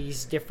of all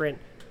these different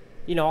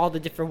all the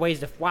different ways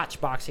to watch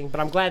boxing.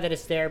 But I'm glad that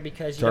it's there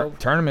because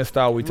tournament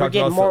style. We talked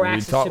about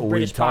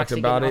we talked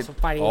about it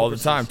all the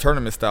time.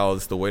 Tournament style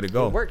is the way to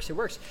go. It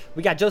works.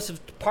 We got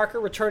Joseph Parker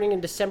returning in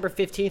December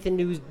 15th in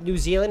New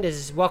Zealand as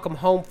his welcome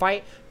home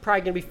fight.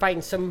 Probably gonna be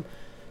fighting some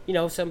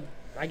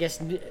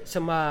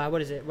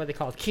what is it? What are they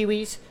called?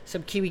 Kiwis.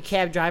 Some Kiwi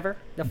cab driver.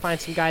 They'll find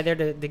some guy there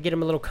to get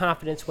him a little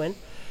confidence win.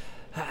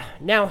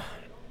 Now,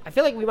 I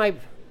feel like we might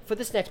for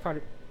this next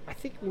part. I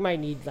think we might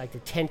need like the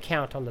 10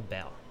 count on the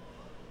bell.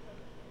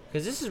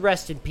 Because this is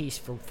rest in peace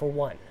for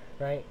one,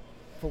 right?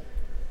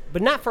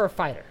 But not for a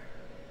fighter.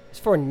 It's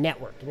for a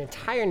network, an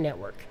entire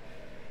network.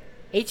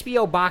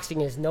 HBO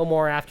Boxing is no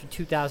more after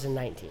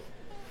 2019.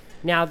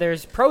 Now,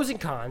 there's pros and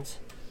cons.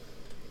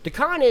 The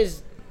con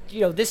is,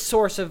 this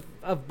source of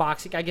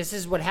boxing. I guess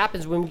this is what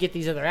happens when we get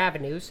these other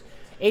avenues.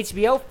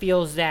 HBO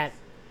feels that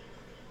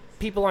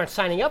people aren't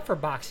signing up for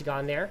boxing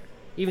on there,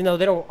 even though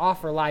they don't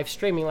offer live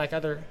streaming like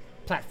other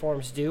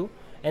platforms do.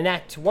 And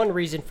that's one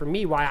reason for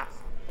me why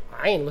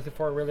I ain't looking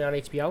for it really on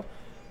HBO.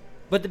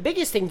 But the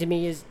biggest thing to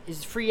me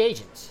is free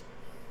agents.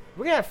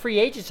 We're going to have free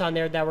agents on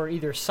there that were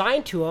either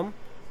signed to them,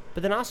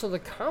 but then also they're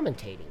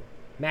commentating.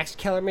 Max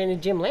Kellerman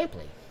and Jim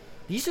Lampley.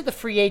 These are the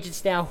free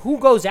agents now. Who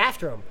goes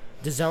after them?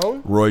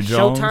 DAZN? Roy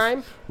Jones?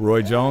 Showtime?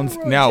 Roy Jones?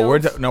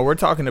 We're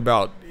talking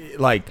about,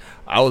 like,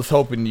 I was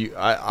hoping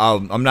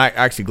I'm not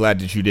actually glad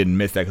that you didn't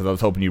miss that because I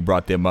was hoping you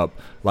brought them up.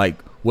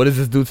 Like, what does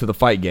this do to the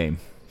fight game?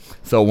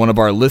 So one of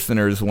our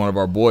listeners, one of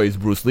our boys,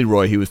 Bruce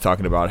Leroy, he was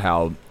talking about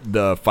how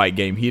the fight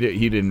game, he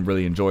didn't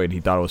really enjoy it. He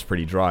thought it was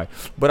pretty dry.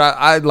 But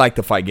I like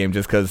the fight game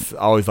just because I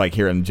always like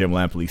hearing Jim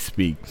Lampley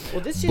speak.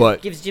 Well, this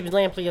just gives Jim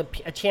Lampley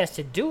a chance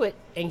to do it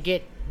and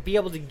be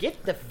able to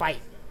get the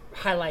fight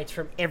highlights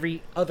from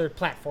every other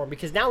platform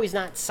because now he's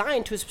not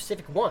signed to a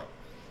specific one.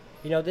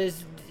 You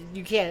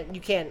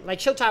can't like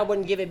Showtime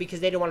wouldn't give it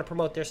because they didn't want to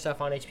promote their stuff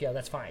on HBO.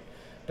 That's fine.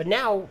 But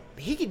now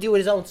he could do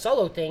his own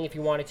solo thing if he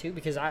wanted to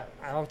because I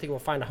don't think we'll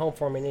find a home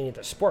for him in any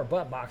other sport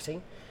but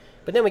boxing.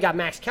 But then we got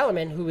Max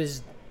Kellerman, who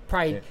is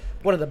probably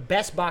one of the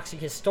best boxing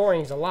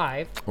historians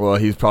alive. Well,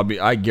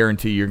 I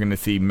guarantee you're going to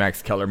see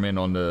Max Kellerman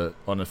on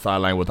the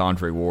sideline with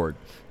Andre Ward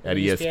at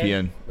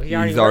ESPN.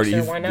 Well, he's already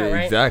why not,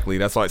 right? Exactly.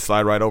 That's why I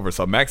slide right over.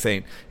 So Max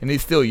ain't, and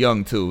he's still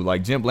young too.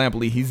 Like Jim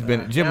Lampley,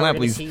 Jim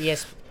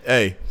Lampley's.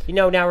 Hey.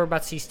 Now we're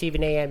about to see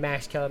Stephen A. and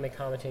Max Kellerman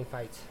commentating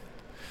fights.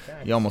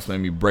 God. You almost made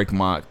me break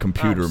my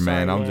computer,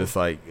 man. I'm just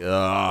like,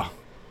 ugh.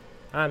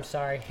 I'm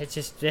sorry.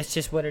 That's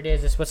just what it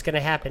is. It's what's going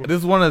to happen. This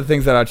is one of the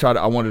things that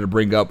I wanted to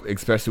bring up,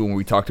 especially when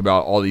we talked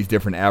about all these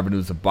different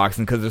avenues of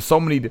boxing, because there's so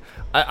many.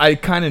 I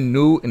kind of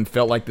knew and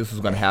felt like this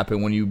was going to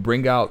happen when you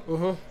bring out,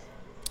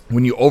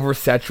 when you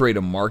oversaturate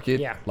a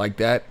market like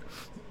that.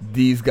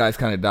 These guys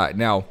kind of die.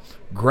 Now,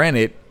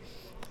 granted,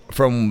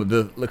 from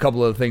a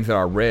couple of the things that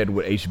I read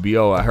with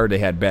HBO, I heard they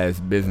had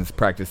bad business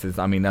practices.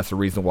 I mean, that's the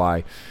reason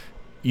why.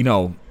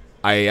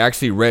 I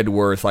actually read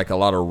where it's like a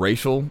lot of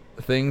racial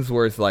things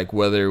where it's like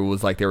whether it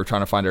was like they were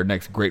trying to find their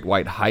next great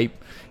white hype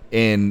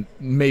and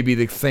maybe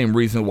the same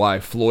reason why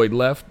Floyd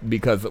left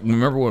because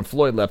remember when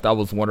Floyd left I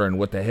was wondering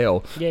what the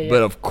hell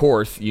but of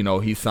course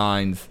he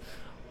signs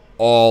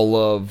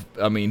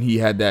he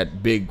had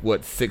that big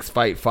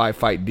 5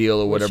 fight deal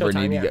or whatever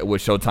with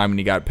Showtime and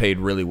he got paid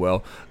really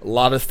well. A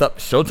lot of stuff.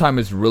 Showtime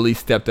has really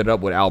stepped it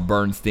up with Al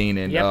Bernstein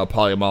and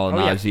Paulie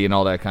Malignaggi and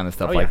all that kind of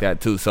stuff like that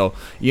too. So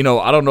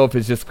I don't know if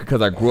it's just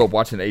because I grew up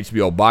watching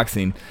HBO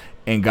boxing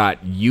and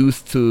got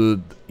used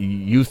to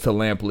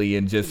Lampley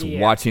and just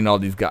watching all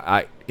these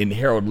guys and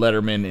Harold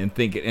Letterman and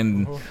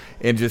thinking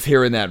and just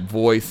hearing that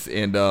voice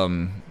and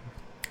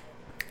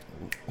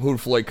who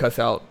did Floyd cuss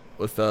out?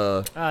 What's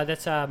the?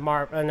 That's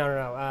Marv.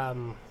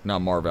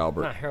 Not Marv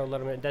Albert. Not Harold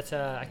Letterman. That's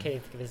I can't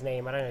even think of his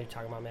name. I don't know what you're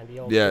talking about, man.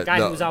 The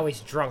guy who was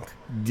always drunk.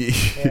 He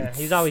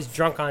was always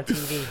drunk on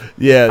TV.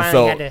 He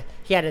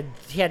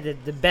had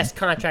the best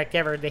contract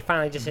ever. They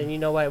finally just said, you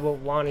know what, we'll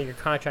honor your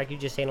contract. You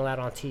just ain't allowed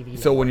on TV.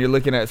 So when you're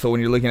looking at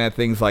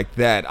things like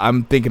that,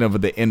 I'm thinking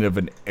of the end of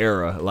an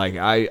era. Like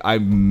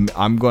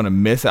I'm gonna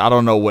miss it. I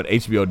don't know what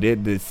HBO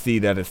did to see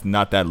that it's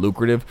not that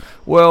lucrative.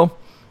 Well.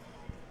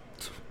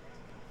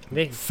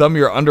 Some of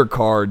your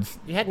undercards.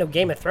 You had no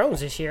Game of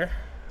Thrones this year,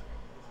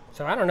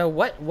 so I don't know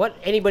what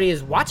anybody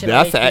is watching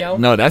on HBO.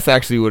 No, that's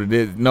actually what it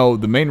is. No,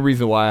 the main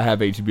reason why I have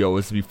HBO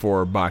is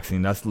before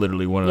boxing. That's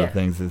literally one of the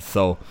things. Is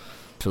so.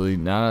 Actually,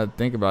 now that I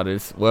think about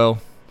it,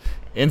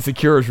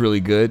 Insecure is really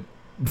good.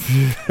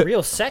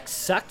 Real sex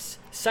sucks.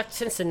 Sucked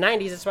since the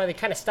 90s. That's why they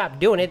kind of stopped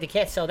doing it. They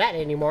can't sell that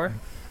anymore.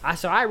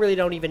 So I really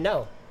don't even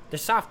know. The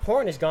soft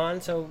porn is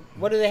gone. So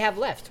what do they have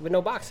left with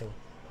no boxing?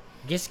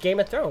 Just Game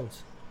of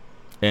Thrones.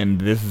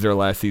 And this is their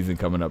last season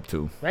coming up,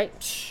 too. Right?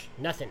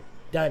 Nothing.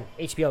 Done.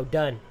 HBO,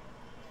 done.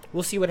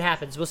 We'll see what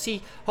happens. We'll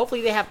see.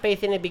 Hopefully they have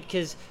faith in it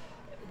because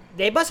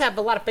they must have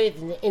a lot of faith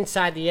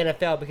inside the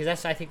NFL because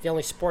that's, I think, the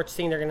only sports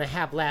thing they're going to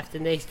have left.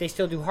 And they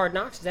still do Hard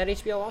Knocks. Is that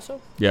HBO also?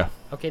 Yeah.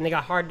 Okay, and they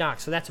got Hard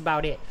Knocks, so that's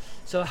about it.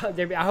 So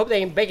I hope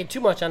they ain't banking too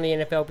much on the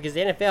NFL because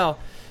the NFL,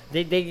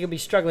 they're going to be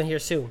struggling here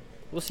soon.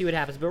 We'll see what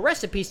happens. But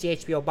rest in peace to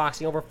HBO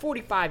Boxing. Over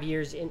 45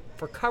 years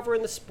for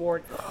covering the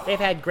sport. They've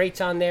had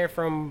greats on there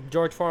from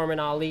George Foreman,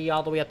 Ali,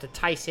 all the way up to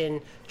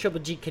Tyson. Triple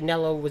G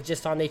Canelo was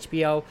just on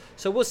HBO.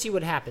 So we'll see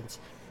what happens.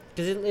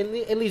 Because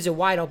it leaves it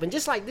wide open.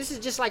 This is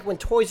just like when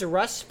Toys R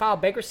Us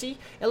filed bankruptcy.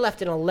 It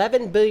left an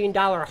 $11 billion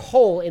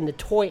hole in the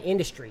toy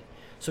industry.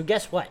 So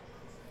guess what?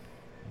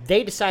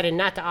 They decided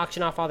not to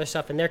auction off all their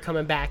stuff, and they're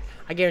coming back.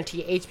 I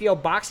guarantee you,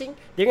 HBO Boxing,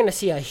 they're going to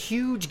see a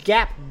huge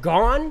gap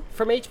gone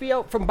from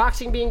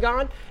boxing being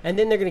gone, and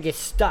then they're going to get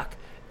stuck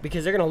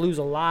because they're going to lose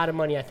a lot of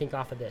money, I think,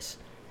 off of this.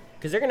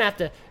 Because they're going to have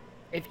to,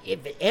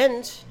 if it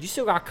ends, you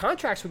still got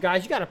contracts with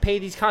guys. You got to pay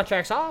these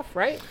contracts off,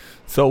 right?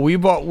 So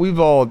we've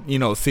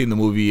all seen the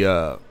movie.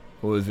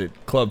 What was it,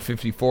 Club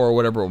 54 or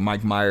whatever, with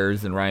Mike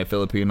Myers and Ryan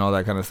Phillippe and all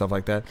that kind of stuff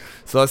like that.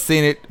 So I've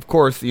seen it. Of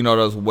course, that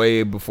was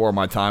way before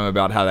my time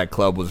about how that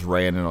club was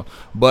ran and all.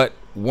 But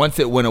once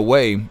it went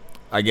away,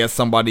 I guess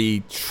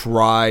somebody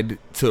tried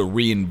to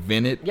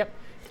reinvent it. Yep.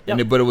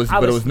 But it was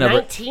never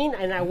 19,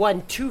 and I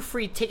won 2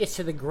 free tickets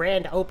to the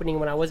grand opening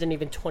when I wasn't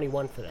even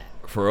 21 for that.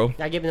 For real?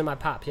 I gave them to my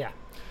pops. Yeah.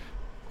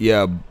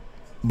 Yeah,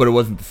 but it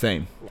wasn't the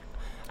same.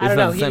 I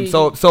don't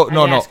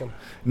know.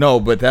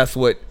 No, but that's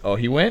what. Oh,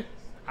 he went.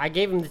 I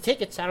gave him the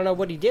tickets. I don't know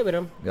what he did with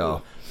them.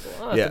 Oh.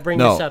 I'll have to bring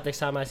this up next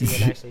time I see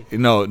him, actually.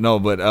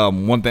 But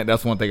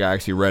that's one thing I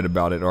actually read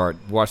about it or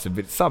watched a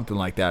video, something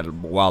like that a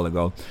while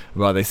ago.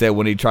 About they said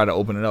when he tried to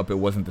open it up, it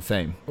wasn't the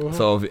same. Mm-hmm.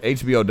 So if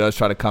HBO does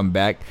try to come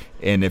back,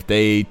 and if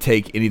they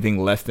take anything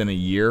less than a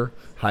year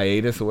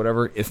hiatus or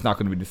whatever, it's not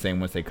going to be the same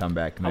once they come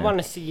back. Man. I want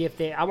to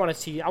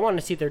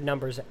see their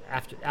numbers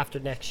after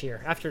next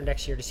year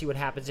to see what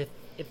happens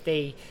if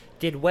they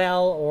did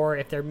well or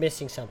if they're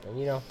missing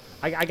something.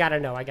 I gotta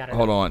know.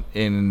 Hold on,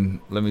 and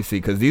let me see,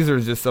 because these are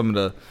just some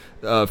of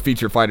the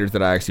feature fighters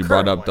that I actually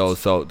brought up though.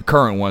 So the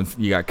current ones,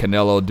 you got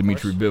Canelo,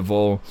 Dimitri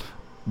Bivol,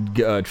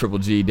 Triple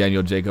G,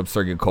 Daniel Jacobs,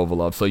 Sergey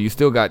Kovalev. So you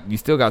still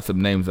got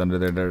some names under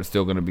there that are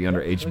still going to be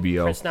under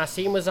HBO. Prince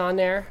Nassim was on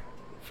there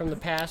from the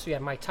past. We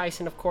have Mike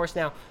Tyson, of course.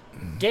 Now,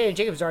 Daniel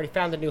Jacobs already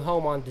found a new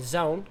home on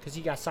DAZN because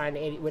he got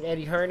signed with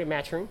Eddie Hearn and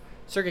Matchroom.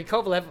 Sergey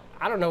Kovalev,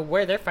 I don't know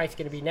where their fight's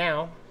going to be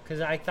now because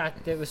I thought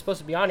it was supposed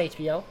to be on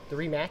HBO, the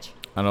rematch.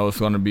 I know it's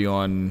going to be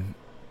on,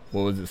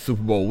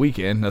 Super Bowl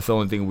weekend. That's the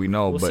only thing we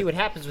know. We'll see what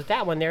happens with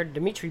that one there.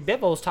 Dimitri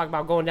Bivol is talking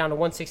about going down to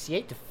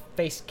 168 to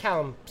face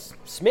Callum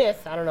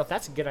Smith. I don't know if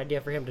that's a good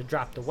idea for him to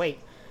drop the weight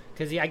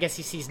because I guess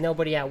he sees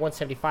nobody at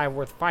 175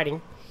 worth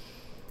fighting.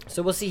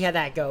 So we'll see how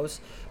that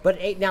goes. But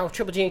now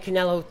Triple G and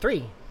Canelo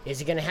 3.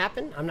 Is it going to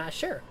happen? I'm not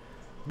sure.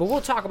 But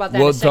we'll talk about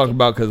that in a second. We'll talk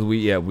about because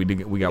we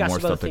got more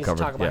stuff to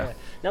cover.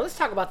 Now let's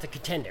talk about the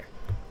Contender.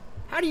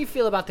 How do you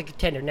feel about the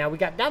Contender? Now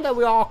that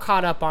we're all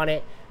caught up on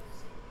it,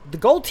 the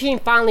Gold Team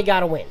finally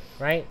got a win,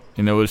 right?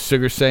 And it was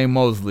Sugar Shane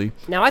Mosley.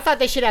 Now I thought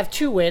they should have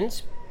 2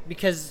 wins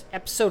because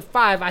episode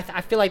 5,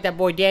 I feel like that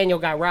boy Daniel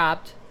got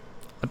robbed.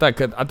 I thought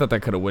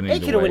that could have won either way.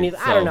 They could have won either.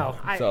 I don't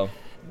know.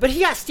 But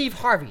he got Steve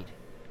Harvey'd.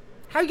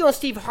 How are you going to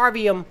Steve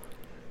Harvey him?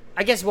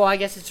 I guess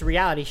it's a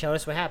reality show.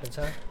 That's what happens,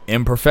 huh?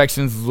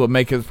 Imperfections is what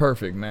make it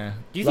perfect,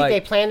 man. Do you think they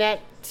planned that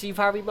Steve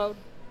Harvey mode?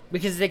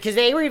 Because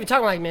they were even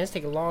talking like, man, it's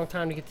taking a long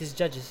time to get these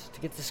judges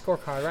to get the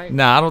scorecard, right?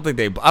 Nah, I don't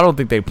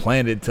think they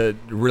planned it to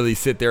really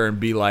sit there and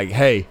be like,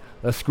 hey,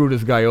 let's screw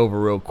this guy over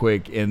real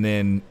quick and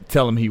then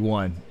tell him he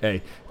won.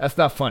 Hey, that's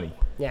not funny.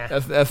 Yeah,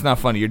 that's not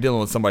funny. You're dealing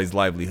with somebody's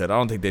livelihood. I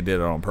don't think they did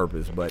it on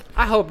purpose, but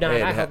I hope not.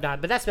 I hope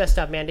not. But that's messed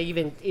up, man. They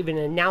even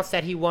announced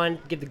that he won,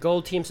 give the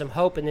Gold Team some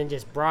hope, and then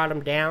just brought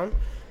him down.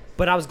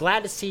 But I was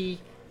glad to see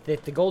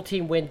that the Gold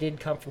Team win did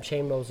come from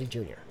Shane Mosley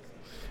Jr.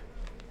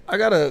 I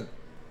got a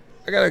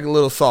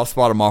little soft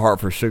spot in my heart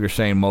for Sugar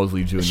Shane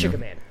Mosley Jr.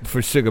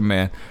 For Sugar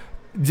Man,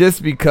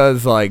 just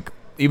because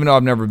even though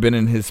I've never been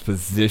in his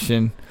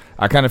position,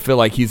 I kind of feel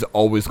like he's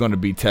always going to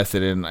be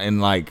tested and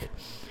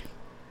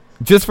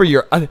just for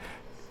your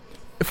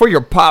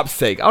pop's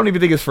sake. I don't even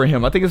think it's for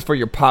him. I think it's for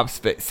your pop's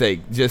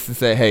sake, just to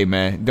say, hey,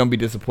 man, don't be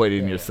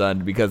disappointed in your son,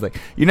 because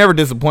you're never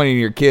disappointed in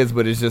your kids,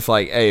 but it's just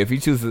hey, if he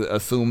chooses to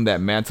assume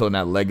that mantle and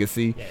that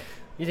legacy. Yeah.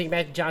 You think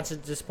Magic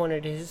Johnson's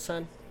disappointed in his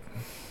son?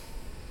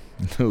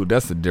 Dude,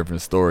 that's a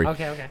different story.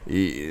 Okay.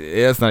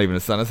 That's not even a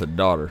son. That's a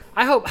daughter.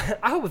 I hope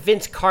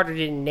Vince Carter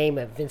didn't name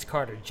it Vince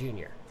Carter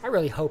Jr. I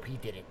really hope he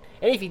didn't.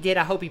 And if he did,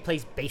 I hope he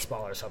plays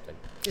baseball or something.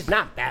 Just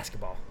not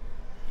basketball.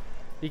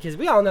 Because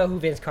we all know who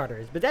Vince Carter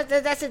is. But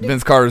that's it.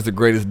 Vince Carter is the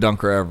greatest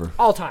dunker ever.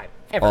 All time.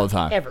 Ever. All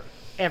time.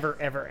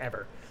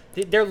 Ever.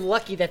 They're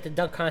lucky that the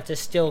dunk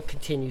contest still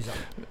continues on.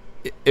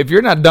 If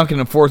you're not dunking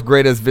in 4th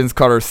grade as Vince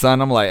Carter's son,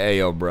 I'm like, hey,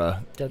 yo, bro.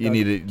 You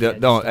need to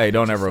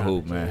don't ever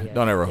hoop, man.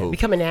 Don't ever hoop.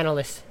 Become an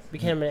analyst.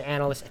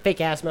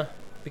 Fake asthma.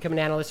 Become an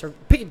analyst, or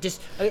pick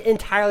just an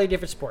entirely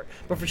different sport.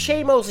 But for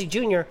Shane Mosley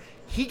Jr.,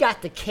 he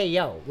got the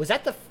KO. Was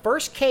that the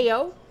first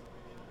KO?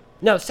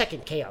 No,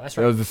 second KO. That's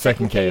right. That was the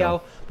second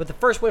KO. But the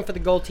first win for the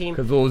Gold Team.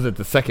 Because what was it?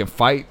 The second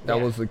fight? That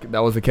was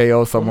a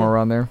KO somewhere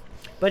around there.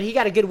 But he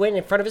got a good win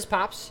in front of his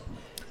pops.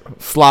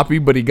 Sloppy,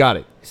 but he got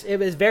it. It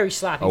was very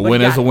sloppy. A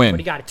win is a win. But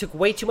he got it. Took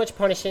way too much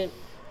punishment.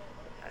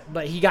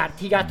 But he got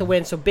the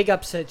win. So big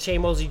ups to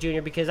Shane Mosley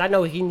Jr. because I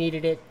know he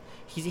needed it.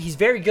 He's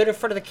very good in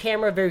front of the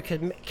camera, very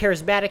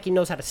charismatic. He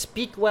knows how to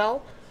speak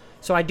well.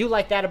 So I do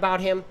like that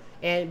about him.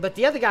 But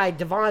the other guy,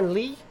 Devon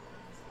Lee,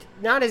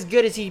 not as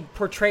good as he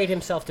portrayed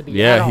himself to be.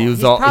 Yeah, he's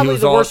probably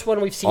the worst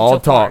one we've seen so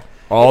far.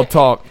 All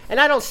talk. And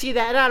I don't see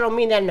that, and I don't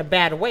mean that in a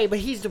bad way, but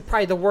he's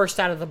probably the worst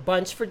out of the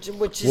bunch, which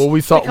is what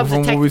we saw.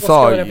 From what we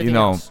saw, you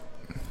know. Else.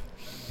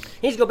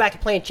 He needs to go back to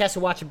playing chess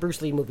and watching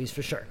Bruce Lee movies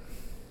for sure.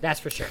 That's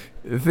for sure.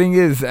 The thing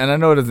is, and I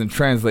know it doesn't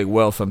translate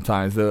well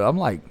sometimes, I'm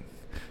like,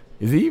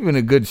 is he even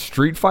a good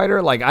street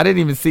fighter? Like, I didn't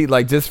even see,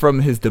 like, just from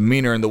his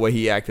demeanor and the way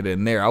he acted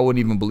in there, I wouldn't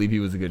even believe he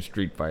was a good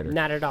street fighter.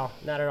 Not at all.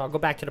 Not at all. Go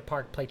back to the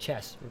park, play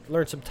chess.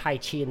 Learn some Tai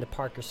Chi in the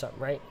park or something,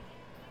 right?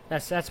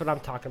 That's what I'm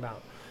talking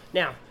about.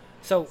 Now,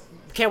 so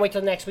can't wait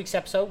till next week's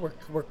episode.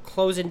 We're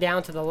closing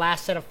down to the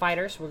last set of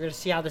fighters. We're going to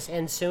see how this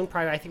ends soon.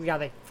 Probably, I think we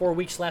got like 4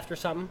 weeks left or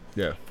something.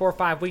 Yeah. 4 or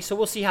 5 weeks. So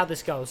we'll see how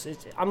this goes.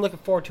 I'm looking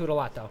forward to it a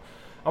lot, though.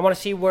 I want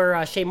to see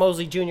where Shea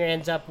Mosley Jr.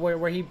 ends up,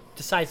 where he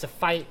decides to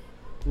fight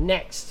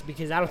next,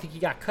 because I don't think he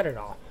got cut at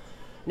all.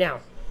 Now,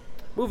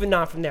 moving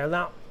on from there.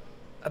 Now,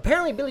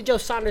 apparently Billy Joe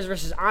Saunders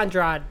versus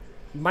Andrade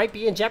might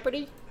be in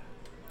jeopardy.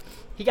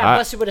 He got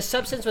busted with a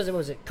substance.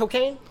 Was it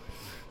cocaine?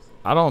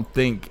 I don't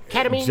think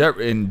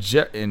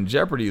ketamine. In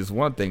jeopardy is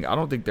one thing. I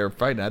don't think they're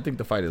fighting. I think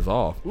the fight is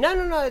off.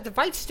 No. The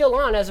fight's still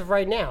on as of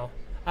right now.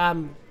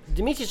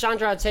 Demetrius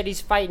Andrade said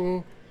he's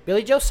fighting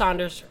Billy Joe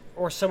Saunders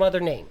or some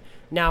other name.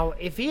 Now,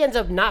 if he ends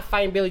up not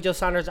fighting Billy Joe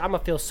Saunders, I'm going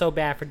to feel so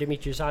bad for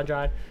Demetrius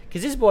Andrade,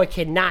 because this boy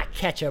cannot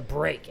catch a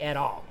break at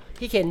all.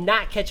 He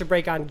cannot catch a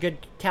break on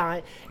good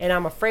talent, and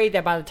I'm afraid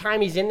that by the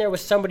time he's in there with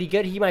somebody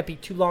good, he might be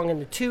too long in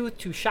the tooth,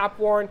 too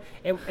shop-worn,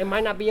 and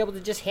might not be able to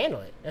just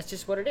handle it. That's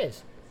just what it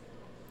is.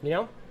 You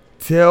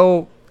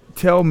know?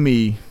 Tell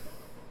me,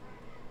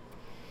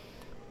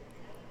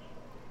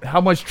 how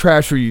much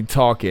trash are you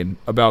talking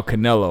about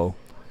Canelo,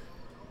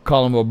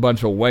 calling him a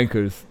bunch of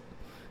wankers,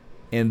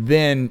 and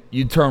then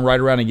you turn right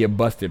around and get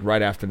busted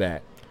right after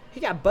that? He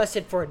got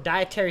busted for a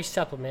dietary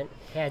supplement.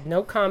 Had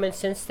no comment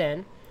since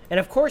then. And,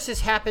 of course,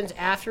 this happens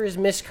after his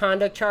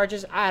misconduct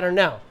charges. I don't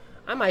know.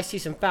 I might see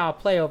some foul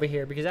play over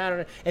here, because I don't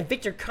know. And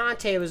Victor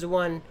Conte was the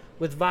one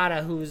with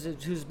Vada who's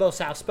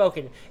both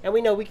outspoken. And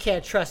we know we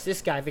can't trust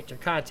this guy, Victor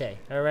Conte,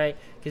 all right?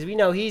 Because we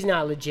know he's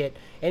not legit.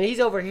 And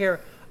he's over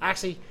here,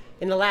 actually,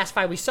 in the last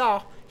fight we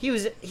saw, he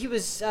was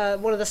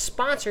one of the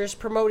sponsors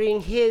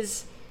promoting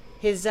his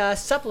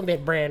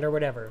supplement brand or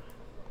whatever.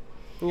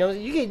 You know,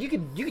 you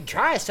could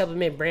try a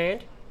supplement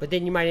brand, but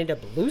then you might end up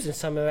losing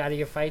some out of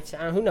your fights.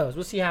 Who knows?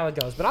 We'll see how it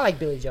goes. But I like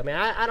Billy Joe, man.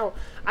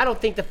 I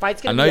don't think the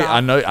fight's gonna be off.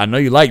 I know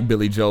you like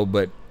Billy Joe,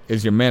 but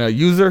is your man a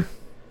user?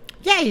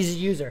 Yeah, he's a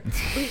user.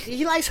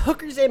 He likes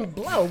hookers and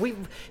blow.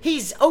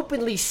 He's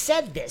openly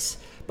said this.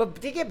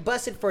 But to get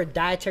busted for a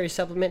dietary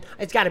supplement,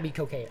 it's got to be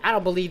cocaine. I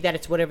don't believe that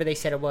it's whatever they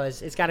said it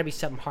was. It's got to be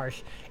something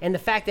harsh. And the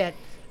fact that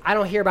I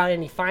don't hear about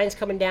any fines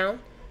coming down,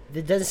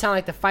 it doesn't sound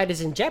like the fight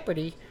is in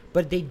jeopardy,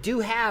 but they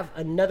do have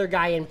another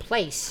guy in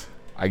place.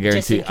 I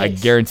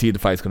guarantee the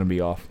fight's going to be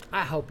off.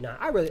 I hope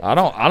not. I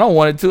don't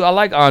want it to. I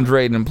like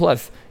Andre, and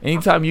plus,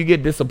 anytime you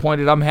get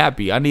disappointed, I'm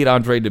happy. I need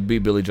Andre to beat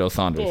Billy Joe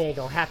Saunders. It ain't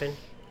going to happen.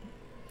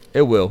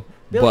 It will.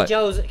 Billy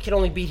Joe can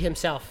only beat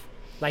himself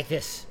like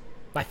this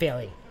by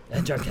failing a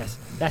drug test.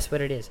 That's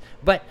what it is.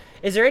 But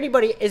is there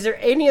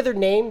any other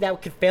name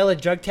that could fail a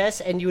drug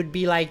test and you would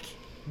be like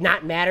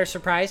not mad or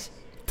surprised?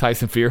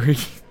 Tyson Fury.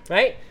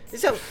 Right?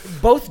 So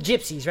both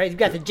gypsies, right? You've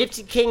got the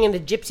Gypsy King and the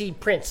Gypsy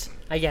Prince,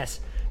 I guess.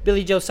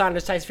 Billy Joe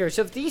Saunders, Tyson Fury.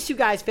 So if these two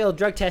guys fail a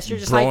drug test, you're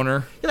just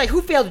Broner. You're like,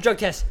 who failed the drug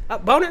test?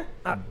 Boner?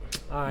 All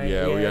right,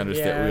 we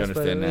understand. We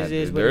understand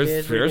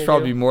that. There's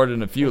probably more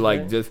than a few.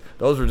 Like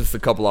those were just a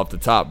couple off the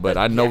top, but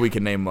I know we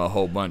can name a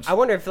whole bunch. I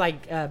wonder if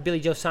like Billy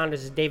Joe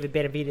Saunders and David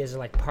Benavidez are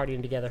like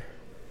partying together.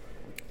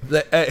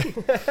 Hey.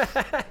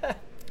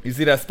 You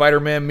see that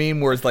Spider-Man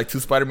meme where it's like two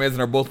Spider-Mans and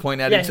they're both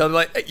pointing at each other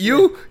like, hey,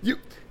 you.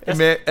 Hey,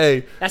 man,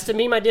 hey. That's the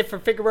meme I did for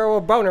Figueroa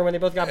and Boner when they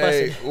both got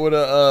busted.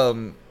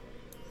 Hey,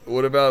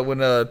 what about when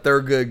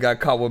Thurgood got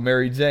caught with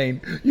Mary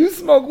Jane? You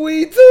smoke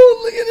weed too?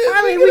 Look at this.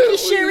 I mean, we can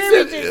share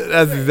everything.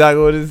 That's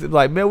exactly what it is.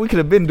 Like, man, we could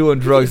have been doing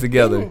drugs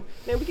together.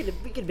 Man, we could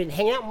have been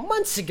hanging out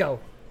months ago.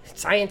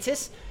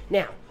 Scientists.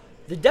 Now,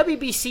 the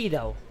WBC,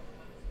 though,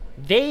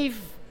 they've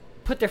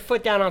put their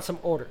foot down on some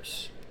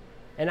orders.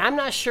 And I'm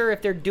not sure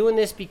if they're doing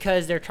this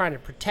because they're trying to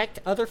protect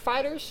other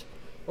fighters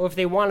or if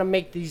they want to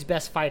make these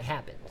best fight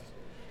happen.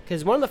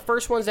 Because one of the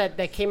first ones that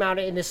came out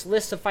in this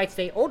list of fights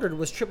they ordered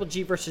was Triple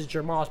G versus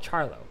Jermall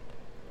Charlo.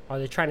 Are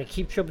they trying to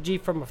keep Triple G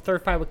from a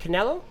third fight with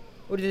Canelo?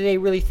 Or do they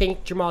really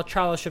think Jermall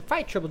Charlo should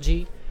fight Triple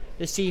G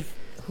to see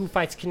who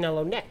fights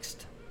Canelo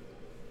next?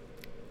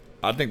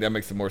 I think that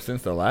makes more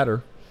sense, the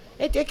latter.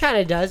 It kind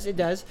of does. It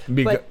does.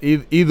 But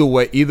either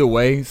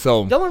way.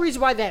 So the only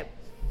reason why that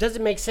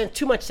doesn't make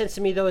too much sense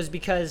to me, though, is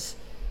because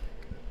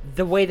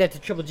the way that the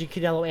Triple G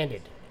Canelo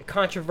ended.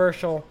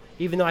 Controversial.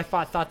 Even though I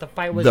thought the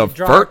fight was a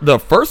draw. The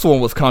first one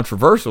was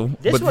controversial,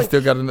 but you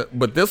still got.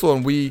 But this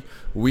one, we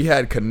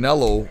had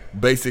Canelo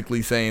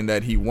basically saying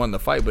that he won the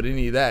fight. But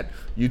any of that,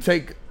 you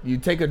take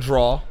a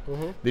draw,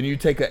 then you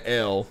take a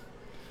L.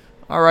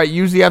 All right.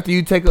 Usually after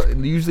you take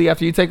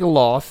a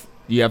loss,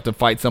 you have to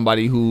fight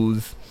somebody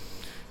who's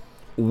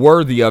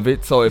worthy of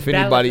it. So if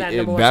anybody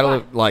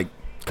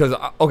because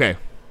okay,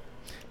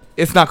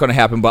 it's not going to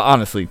happen. But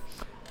honestly, Do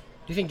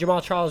you think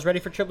Jamal Charles is ready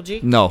for Triple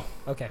G? no.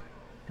 Okay.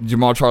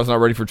 Jamal Charles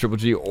not ready for Triple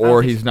G,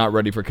 or he's not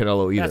ready for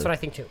Canelo either. That's what I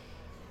think too.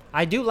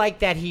 I do like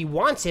that he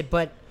wants it,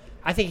 but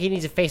I think he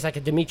needs to face like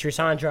a Demetrius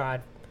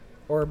Andrade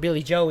or a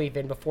Billy Joe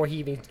even before he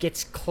even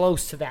gets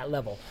close to that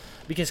level.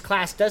 Because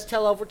class does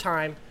tell over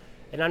time,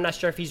 and I'm not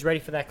sure if he's ready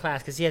for that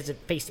class because he hasn't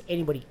faced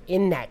anybody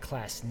in that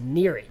class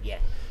near it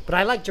yet. But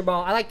I like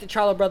Jamal. I like the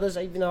Charlo brothers,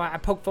 even though I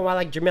poke fun. I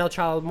like Jermell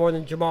Charlo more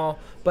than Jamal,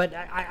 but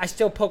I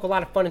still poke a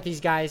lot of fun at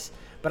these guys.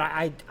 But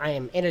I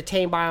am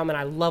entertained by them, and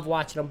I love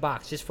watching them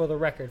box, just for the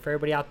record. For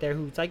everybody out there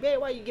who's like, man,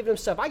 why are you giving them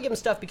stuff? I give them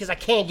stuff because I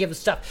can give them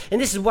stuff. And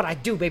this is what I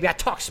do, baby. I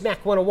talk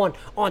Smack 101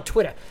 on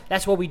Twitter.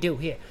 That's what we do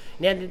here.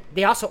 And then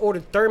they also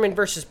ordered Thurman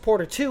versus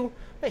Porter, too.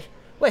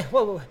 Wait.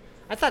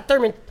 I thought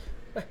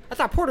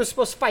Porter was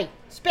supposed to fight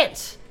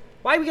Spence.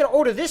 Why are we going to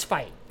order this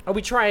fight? Are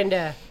we trying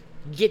to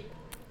get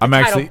the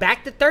title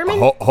back to Thurman?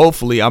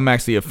 Hopefully, I'm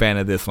actually a fan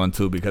of this one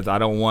too because I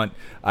don't want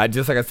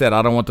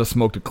the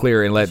smoke to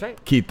clear and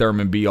let Keith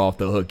Thurman be off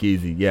the hook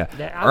easy. Yeah,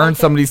 earn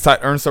some of these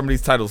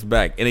titles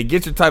back, and it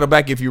gets your title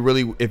back if you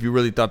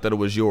really thought that it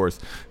was yours.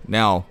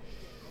 Now,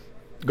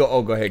 go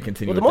ahead,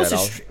 continue. Well, the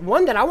most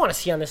one that I want to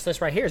see on this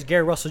list right here is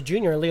Gary Russell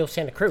Jr. and Leo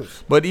Santa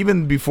Cruz. But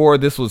even before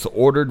this was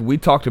ordered, we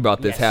talked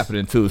about this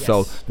happening too. Yes.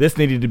 So this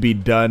needed to be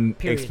done,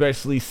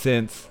 especially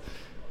since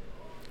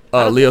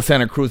Leo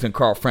Santa Cruz and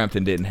Carl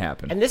Frampton didn't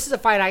happen. And this is a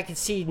fight I can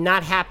see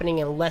not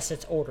happening unless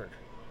it's ordered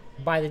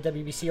by the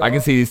WBC. I can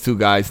see these two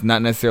guys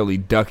not necessarily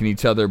ducking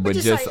each other, but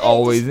just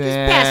always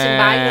passing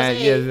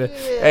by.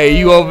 Hey,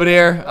 you over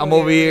there? I'm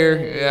over here.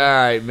 Yeah,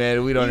 all right,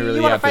 man. We don't really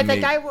you want have to fight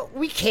meet. that guy?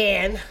 We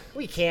can.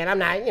 I'm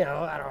not.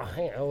 I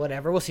don't.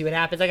 Whatever. We'll see what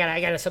happens. I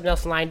got something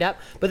else lined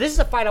up. But this is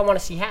a fight I want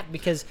to see happen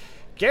because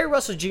Gary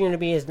Russell Jr. to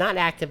me is not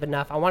active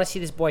enough. I want to see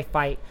this boy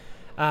fight.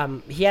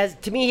 He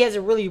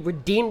hasn't really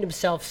redeemed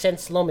himself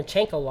since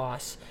Lomachenko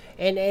loss,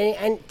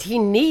 and he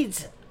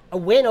needs a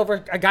win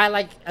over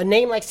a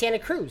name like Santa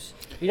Cruz,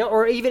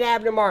 or even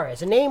Abner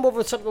Mares, a name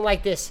over something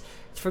like this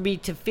for me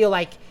to feel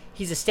like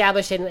he's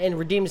established and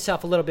redeemed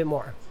himself a little bit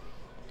more,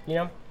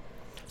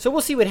 So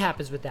we'll see what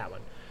happens with that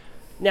one.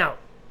 Now,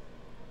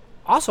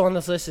 also on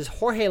this list is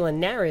Jorge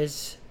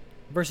Linares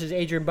versus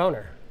Adrian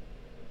Boner.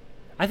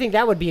 I think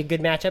that would be a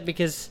good matchup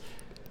because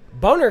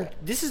Boner,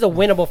 this is a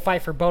winnable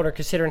fight for Boner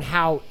considering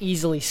how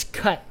easily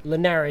cut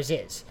Linares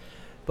is.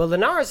 But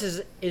Linares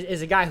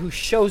is a guy who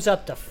shows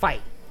up to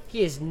fight.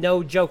 He is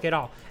no joke at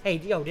all. Hey,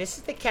 this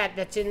is the cat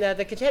that's in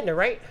the contender,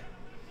 right?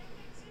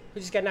 Who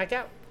just got knocked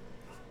out?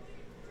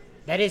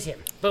 That is him.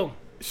 Boom.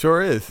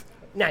 Sure is.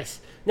 Nice.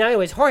 Now,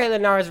 anyways, Jorge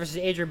Linares versus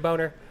Adrian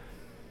Boner.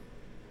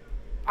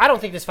 I don't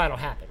think this fight will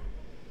happen.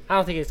 I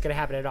don't think it's going to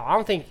happen at all.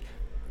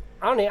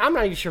 I'm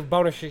not even sure if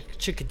Boner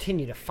should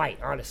continue to fight,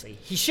 honestly.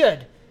 He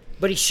should.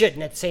 But he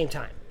shouldn't at the same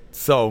time.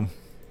 So,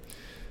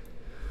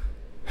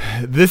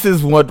 this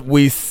is what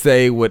we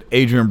say with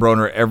Adrian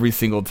Broner every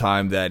single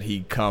time that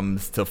he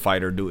comes to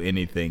fight or do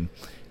anything.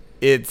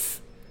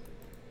 It's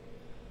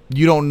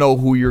you don't know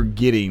who you're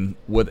getting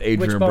with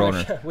Adrian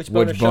Broner. Which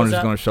Boner's going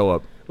to show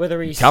up. Whether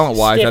he's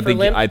talent-wise,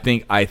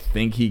 stiff I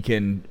think he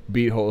can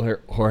beat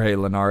Jorge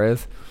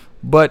Linares,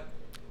 but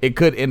it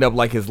could end up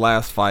like his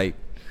last fight,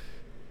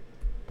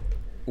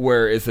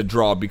 where it's a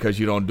draw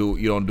because you don't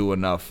do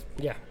enough.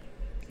 Yeah.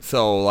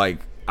 So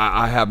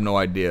I have no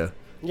idea.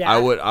 Yeah,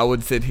 I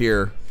would sit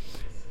here,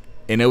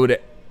 and it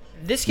would.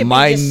 This could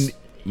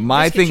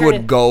my thing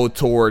would go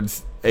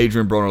towards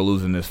Adrian Broner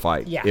losing this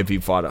fight. Yeah. If he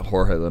fought at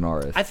Jorge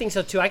Linares. I think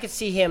so too. I could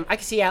see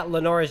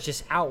Linares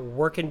just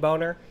outworking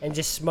Boner and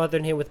just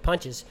smothering him with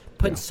punches,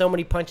 putting so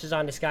many punches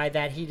on this guy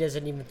that he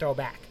doesn't even throw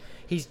back.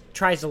 He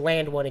tries to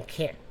land one and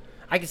can't.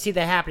 I can see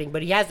that happening,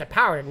 but he has the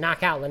power to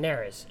knock out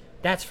Linares.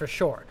 That's for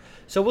sure.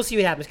 So we'll see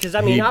what happens because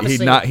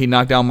obviously he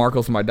knocked down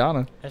Marcos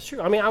Maidana. That's true.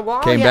 I mean,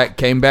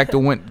 came back to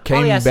win.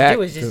 All he has to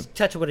do is just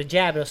touch it with a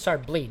jab, it'll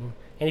start bleeding.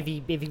 And if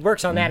he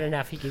works on that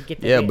enough, he could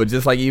get that. Yeah, but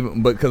just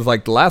because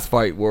the last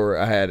fight where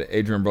I had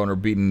Adrian Broner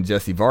beating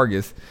Jesse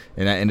Vargas,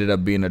 and that ended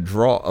up being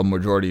a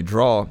majority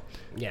draw.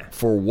 Yeah.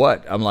 For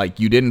what? I'm like,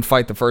 you didn't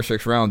fight the first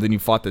 6 rounds, then you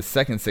fought the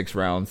second 6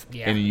 rounds,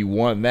 and you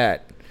won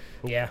that.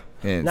 Yeah.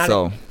 And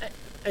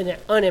in an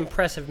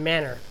unimpressive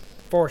manner,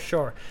 for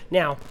sure.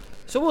 Now.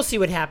 So we'll see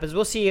what happens.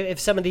 We'll see if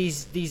some of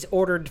these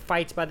ordered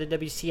fights by the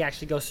WC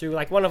actually goes through.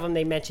 Like one of them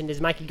they mentioned is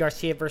Mikey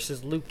Garcia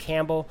versus Luke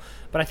Campbell.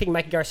 But I think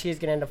Mikey Garcia is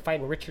going to end up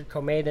fighting Richard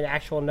Comey, the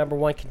actual number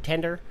 1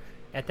 contender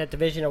at that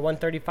division at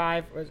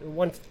 135, or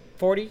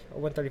 140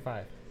 or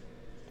 135.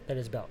 That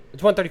is belt.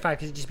 It's 135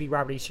 because he just beat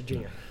Robert Easter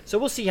Jr. So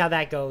we'll see how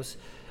that goes.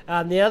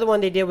 The other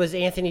one they did was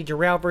Anthony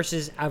Durrell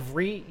versus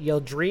Avri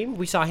Yildirim.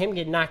 We saw him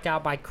get knocked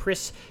out by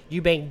Chris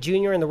Eubank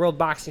Jr. in the World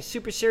Boxing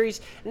Super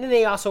Series. And then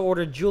they also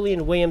ordered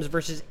Julian Williams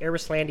versus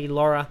Arislandi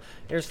Lara.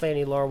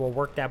 Arislandi Lara will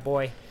work that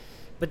boy.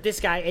 But this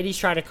guy, and he's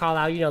trying to call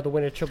out, the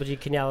winner of Triple G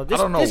Canelo. I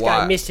don't know this guy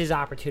why. missed his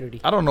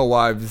opportunity. I don't know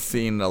why I've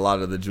seen a lot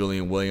of the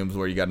Julian Williams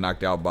where you got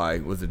knocked out by,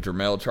 was it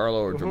Jermell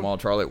Charlo or Jamal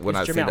Charlo? When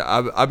I see that,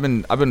 I've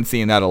been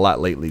seeing that a lot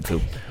lately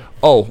too.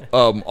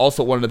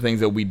 Also one of the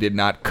things that we did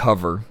not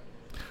cover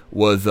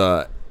was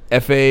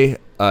F.A.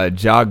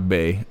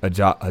 Ajabe.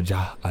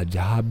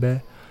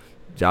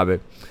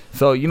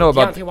 So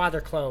about Deontay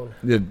Wilder clone.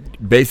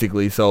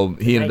 Basically, so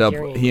he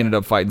Nigerian ended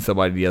up fighting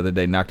somebody the other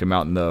day, knocked him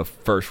out in the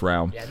first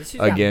round. Yeah, this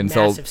dude's got Again,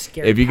 so massive,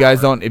 scary if you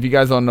guys power.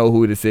 don't know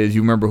who this is, you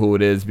remember who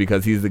it is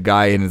because he's the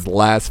guy in his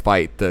last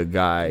fight. The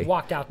guy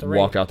walked out the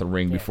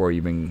ring before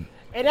even.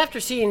 And after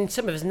seeing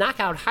some of his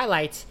knockout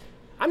highlights,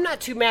 I'm not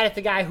too mad at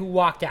the guy who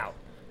walked out.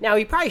 Now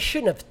he probably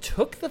shouldn't have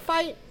took the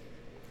fight,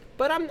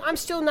 but I'm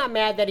still not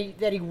mad that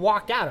he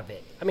walked out of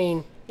it. I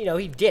mean,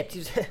 he dipped.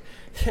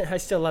 I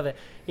still love it.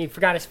 He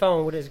forgot his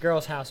phone with his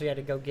girl's house, so he had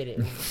to go get it.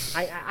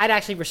 I'd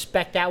actually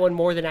respect that one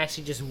more than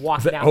actually just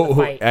walking out the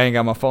fight. I ain't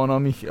got my phone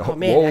on me. Oh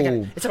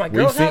man, it's at my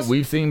girl's house.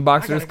 We've seen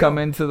boxers come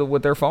into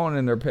with their phone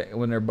in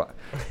when they're.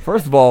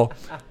 First of all,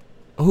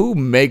 who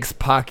makes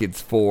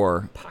pockets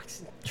for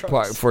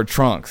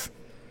trunks?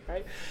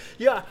 Right?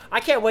 Yeah, I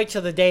can't wait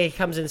till the day he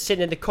comes in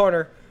sitting in the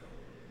corner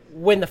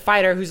when the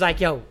fighter who's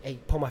like, "Yo, hey,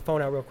 pull my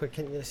phone out real quick.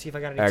 Can you see if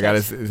I got any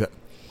text? Can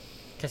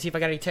I see if I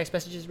got any text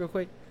messages real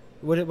quick?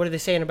 What are they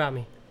saying about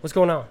me? What's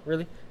going on?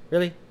 Really?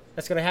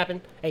 That's gonna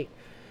happen? Hey,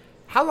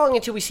 how long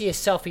until we see a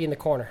selfie in the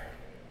corner?"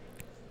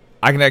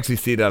 I can actually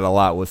see that a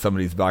lot with some of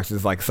these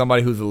boxers, like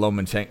somebody who's a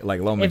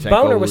Lomachenko. If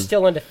Boner was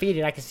still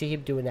undefeated, I could see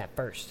him doing that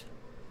first.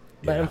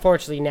 But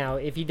unfortunately now,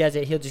 if he does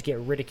it, he'll just get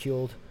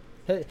ridiculed.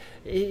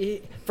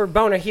 For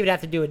Boner, he would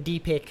have to do a D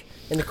pick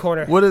in the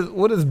corner. What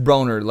is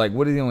Broner like?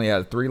 What does he only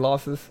have? 3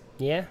 losses?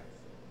 Yeah.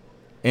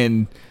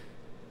 And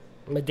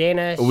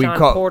Medina, Sean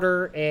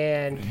Porter,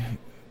 and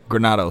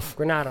Granados.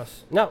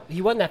 No,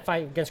 he won that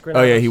fight against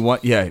Granados. Oh yeah, he won.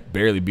 Yeah,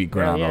 barely beat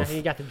Granados. Yeah,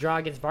 he got the draw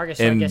against Vargas.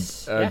 And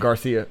so I guess,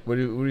 Garcia. What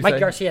do you say? Mike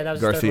Garcia. That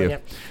was the third one, yeah.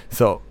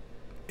 So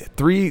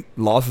 3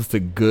 losses to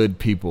good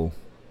people,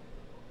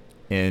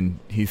 and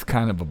he's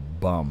kind of a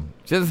bum.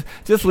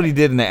 Just what he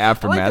did in the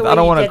aftermath. I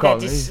don't want to call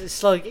him.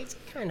 It's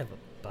kind of a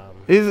bum.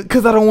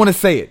 Because I don't want to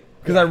say it.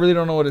 Because I really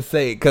don't know what to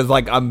say. Because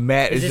I'm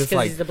mad. Is it's this just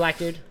because he's the black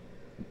dude?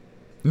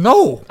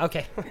 No.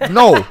 Okay.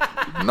 No.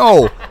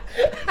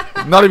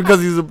 Not even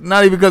because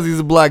he's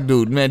a black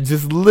dude, man.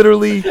 Just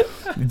literally,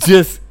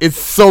 it's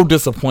so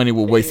disappointing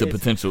with wasted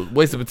potential.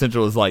 Wasted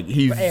potential is like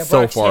he's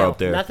so far up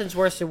there. Nothing's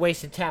worse than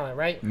wasted talent,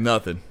 right?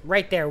 Nothing.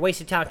 Right there,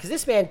 wasted talent. Because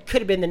this man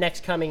could have been the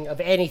next coming of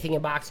anything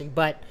in boxing,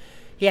 but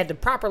he had the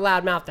proper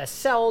loudmouth that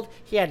sold.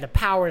 He had the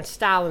power and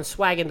style and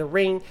swag in the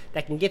ring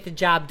that can get the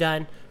job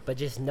done, but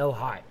just no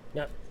heart.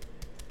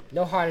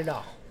 No heart at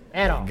all.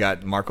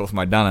 Got Marcos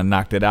Maidana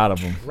knocked it out of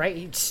him. Right?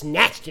 He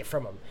snatched it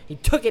from him. He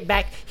took it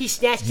back. He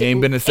snatched it. He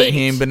ain't been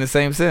the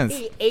same since.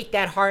 He ate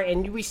that heart,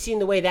 and we seen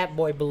the way that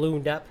boy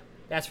ballooned up.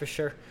 That's for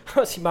sure. I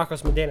want to see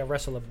Marcos Maidana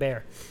wrestle a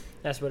bear.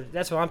 That's what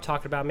I'm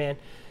talking about, man.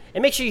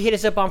 And make sure you hit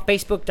us up on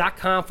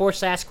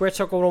Facebook.com/Squared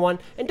Circle 101.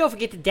 And don't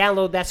forget to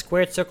download that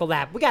Squared Circle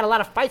app. We got a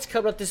lot of fights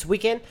coming up this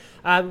weekend.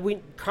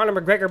 Conor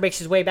McGregor makes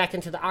his way back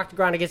into the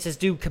octagon against this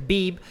dude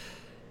Khabib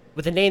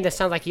with a name that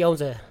sounds like he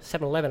owns a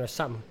 7-Eleven or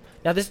something.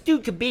 Now, this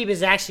dude Khabib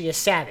is actually a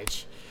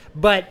savage,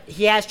 but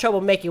he has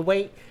trouble making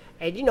weight.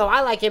 And,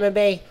 I like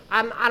MMA.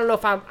 I don't know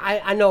if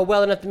I know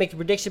well enough to make the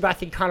prediction, but I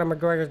think Conor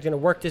McGregor is going to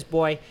work this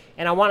boy.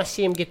 And I want to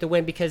see him get the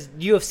win because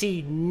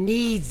UFC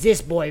needs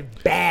this boy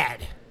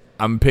bad.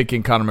 I'm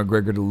picking Conor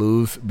McGregor to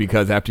lose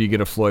because after you get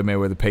a Floyd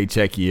Mayweather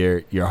paycheck,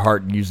 your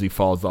heart usually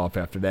falls off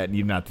after that, and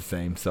you're not the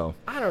same. So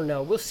I don't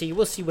know. We'll see.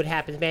 We'll see what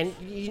happens, man.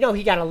 He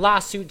got a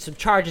lawsuit, some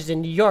charges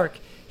in New York.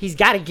 He's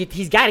got to get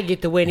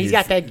the win. He's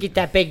got to get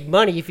that big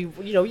money. If you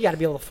got to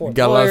be able to afford. He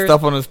got a lot of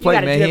stuff on his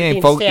plate, man. He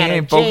ain't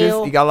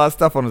focused. He got a lot of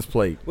stuff on his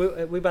plate.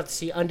 We're about to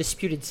see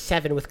Undisputed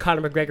 7 with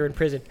Conor McGregor in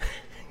prison.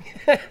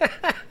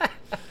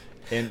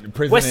 In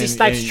prison, Wesley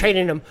Snipes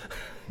training him.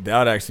 That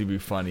would actually be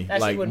funny.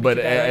 But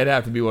it'd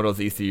have to be one of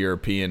those Eastern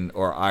European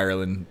or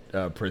Ireland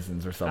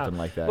prisons or something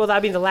like that. Well, I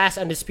mean, the last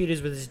Undisputed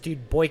is with this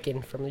dude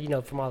Boykin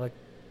from all the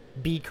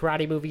B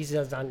karate movies.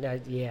 No, I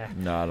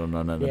don't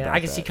know nothing about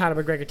I can see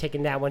Conor McGregor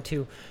taking that one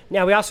too.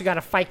 Now we also got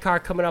a fight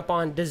card coming up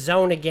on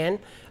DAZN again.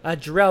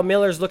 Jarrell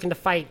Miller's looking to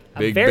fight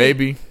a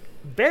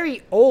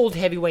very old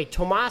heavyweight,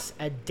 Tomas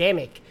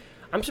Adamic.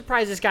 I'm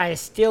surprised this guy is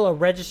still a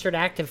registered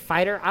active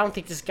fighter. I don't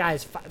think this guy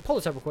is. Pull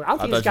this up real quick. I don't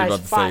think this guy's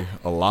say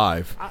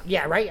alive.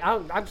 Yeah, right.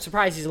 I'm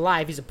surprised he's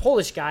alive. He's a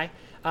Polish guy.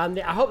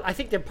 I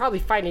think they're probably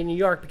fighting in New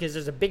York because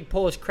there's a big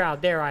Polish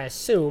crowd there, I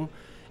assume.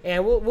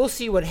 And we'll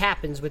see what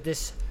happens with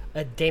this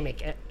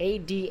Adamic.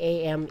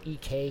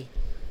 Adamek.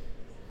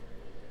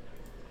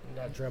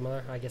 Jarrell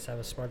Miller. I guess I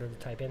was smarter to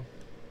type in.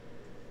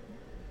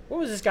 What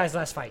was this guy's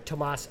last fight?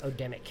 Tomas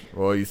Adamic.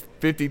 Well, he's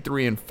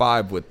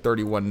 53-5 with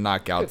 31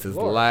 knockouts. His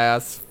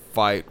last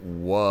fight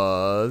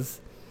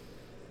was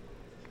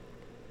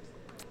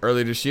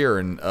early this year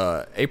in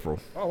April.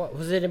 Oh, what,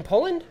 was it in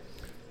Poland?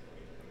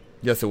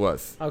 Yes, it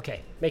was.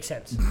 Okay, makes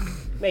sense.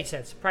 Makes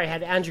sense. Probably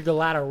had Andrew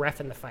Galato ref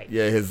in the fight.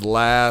 Yeah, his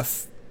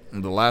last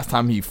The last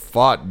time he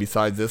fought,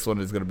 besides this one,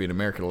 is going to be in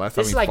America. The last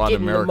time This he is like fought in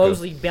getting the America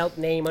Mosley belt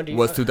name under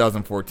was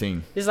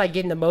 2014. This is like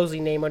getting the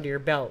Mosley name under your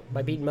belt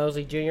by beating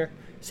Mosley Jr.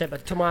 Except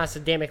but Tomas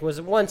Adamic was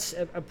once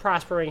a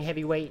prospering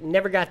heavyweight,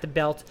 never got the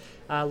belt,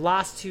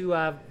 lost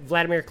to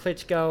Vladimir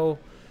Klitschko.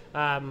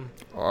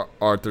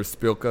 Arthur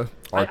Spilka.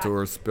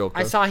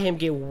 I saw him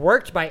get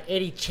worked by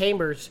Eddie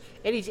Chambers.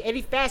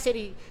 Fast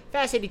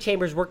Eddie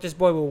Chambers worked this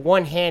boy with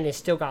one hand and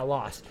still got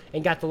lost.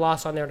 And got the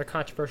loss on there in a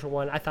controversial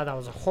one. I thought that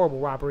was a horrible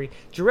robbery.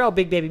 Jarrell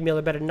Big Baby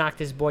Miller better knock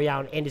this boy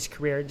out and end his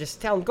career. Just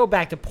tell him, go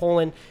back to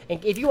Poland.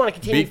 And if you want to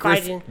continue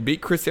fighting...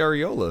 Beat Chris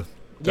Arreola.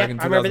 Yeah, in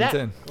I remember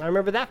 2010. that. I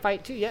remember that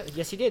fight, too. Yeah,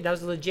 yes, he did. That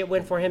was a legit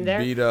win for him there.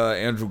 Beat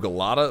Andrew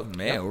Galata.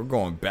 Man, we're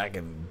going back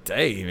in the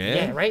day, man.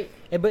 Yeah, right?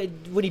 But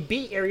when he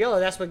beat Arreola,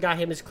 that's what got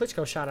him his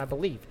Klitschko shot, I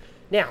believe.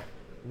 Now...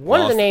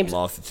 One of the names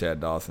lost to Chad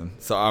Dawson,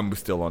 so I'm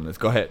still on this.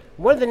 Go ahead.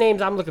 One of the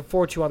names I'm looking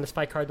forward to on this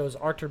fight card, though, is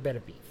Artur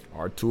Beterbiev.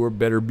 Artur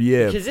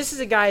Beterbiev. Because this is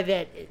a guy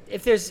that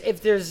if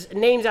there's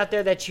names out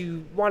there that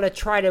you want to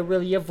try to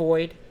really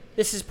avoid,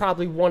 this is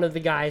probably one of the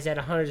guys at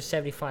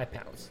 175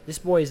 pounds. This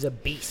boy is a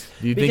beast.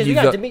 Do you think he's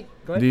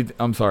Go ahead.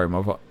 I'm sorry,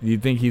 my fault. Do you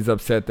think he's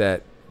upset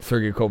that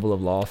Sergey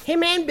Kovalev lost?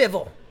 Him and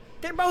Bivol.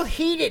 They're both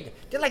heated.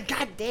 They're like,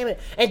 God damn it.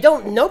 And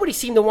nobody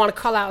seemed to want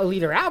to call out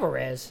Eleider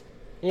Alvarez.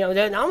 You know,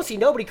 I don't see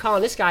nobody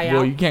calling this guy out.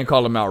 Well, you can't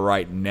call him out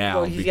right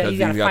now because he's got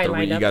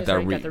the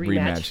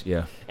rematch.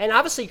 Yeah. And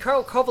obviously,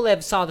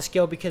 Kovalev saw the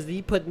skill because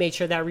he made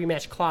sure that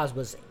rematch clause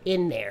was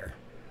in there.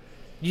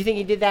 Do you think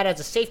he did that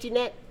as a safety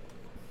net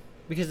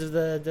because of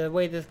the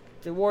way the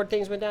award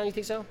things went down? You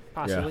think so?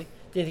 Possibly. Yeah.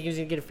 Didn't think he was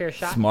going to get a fair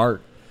shot?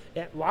 Smart.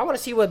 Yeah. Well, I want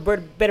to see what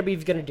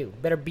Beterbiev's going to do.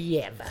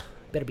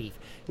 Beterbiev.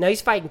 Now he's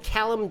fighting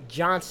Callum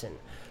Johnson.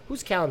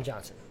 Who's Callum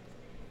Johnson?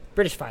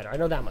 British fighter. I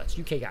know that much.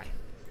 UK guy.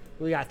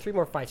 We got 3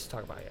 more fights to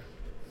talk about here.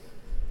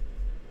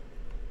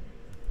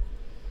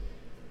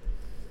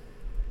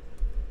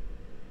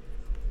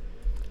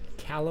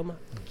 Callum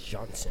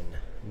Johnson.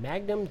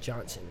 Magnum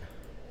Johnson.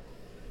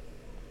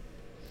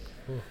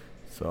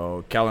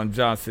 So, Callum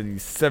Johnson,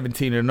 he's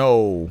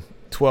 17-0,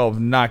 12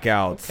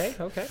 knockouts.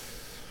 Okay.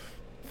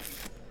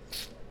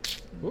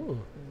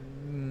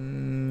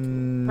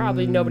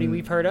 Probably nobody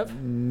we've heard of.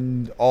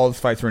 All his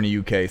fights were in the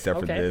UK except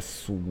for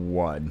this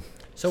one.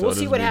 So we'll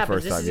see what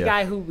happens. This is a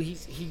guy who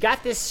he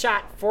got this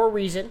shot for a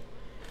reason.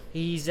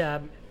 He's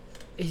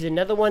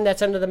another one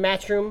that's under the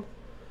Matchroom,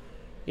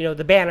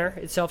 the banner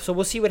itself. So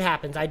we'll see what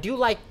happens. I do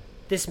like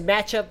this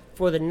matchup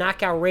for the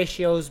knockout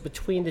ratios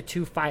between the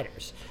two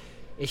fighters.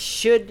 It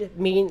should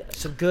mean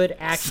some good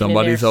action.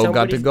 Somebody's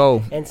got to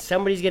go, and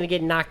somebody's gonna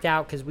get knocked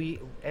out because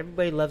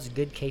everybody loves a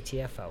good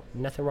KTFO.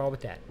 Nothing wrong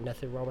with that.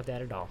 Nothing wrong with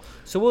that at all.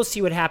 So we'll see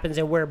what happens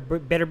and where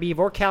Beterbiev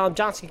or Callum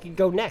Johnson can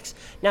go next.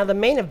 Now the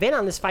main event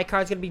on this fight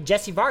card is gonna be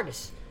Jesse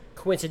Vargas,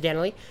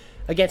 coincidentally,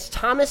 against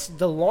Thomas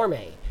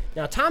Delorme.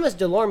 Now Thomas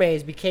Delorme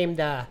has became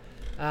the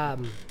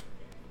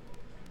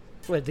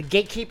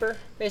gatekeeper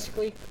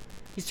basically.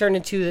 He's turned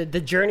into the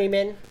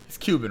journeyman. He's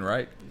Cuban,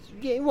 right?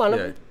 Yeah, one of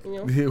them.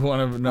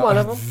 One of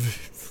them.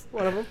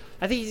 One of them.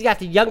 I think he's got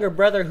the younger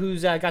brother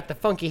who's got the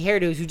funky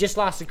hairdos, who just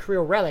lost to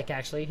Kirill Relic,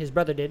 actually. His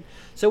brother did.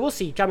 So we'll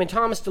see. I mean,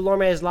 Thomas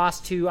Delorme has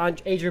lost to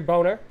Adrian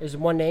Boner, is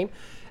one name.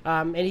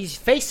 And he's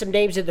faced some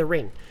names in the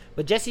ring.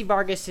 But Jesse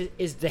Vargas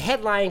is the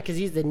headline because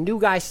he's the new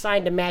guy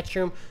signed to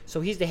Matchroom.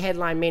 So he's the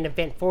headline main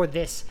event for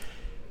this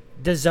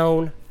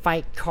DAZN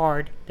fight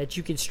card that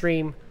you can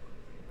stream.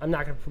 I'm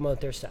not going to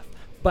promote their stuff.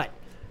 But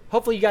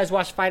hopefully you guys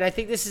watch the fight. I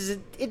think this is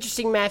an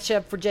interesting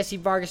matchup for Jesse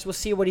Vargas. We'll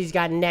see what he's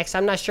got next.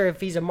 I'm not sure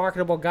if he's a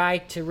marketable guy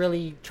to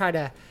really try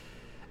to...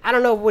 I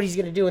don't know what he's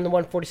going to do in the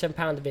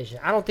 147-pound division.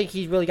 I don't think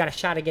he's really got a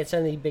shot against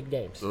any of the big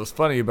names. So what's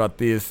funny about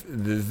this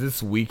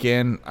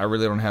weekend, I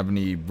really don't have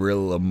any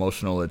real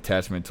emotional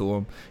attachment to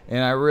him.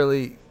 And I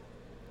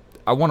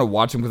want to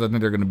watch him because I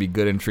think they're going to be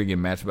good,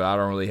 intriguing match, but I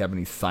don't really have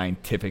any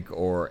scientific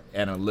or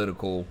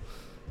analytical...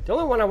 The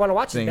only one I want to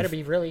watch is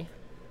Beterbiev, really.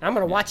 I'm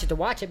going to watch it to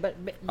watch it, but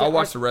I'll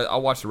watch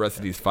the rest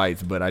of these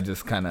fights, but I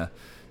just kind of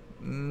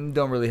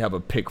don't really have a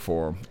pick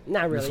for them.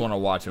 Not really. I just want to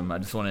watch them. I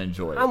just want to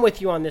enjoy it. I'm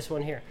with you on this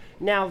one here.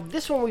 Now,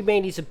 this one we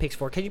may need some picks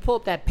for. Can you pull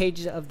up that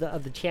page of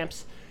the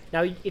champs?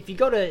 Now, if you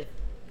go to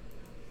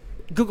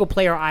Google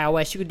Play or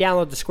iOS, you can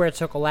download the Squared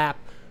Circle app.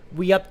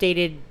 We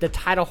updated the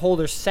title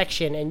holders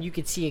section, and you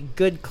can see a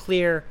good,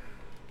 clear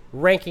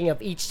ranking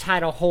of each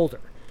title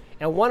holder.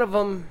 And one of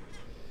them,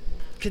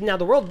 because now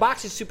the World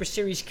Boxing Super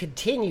Series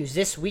continues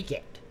this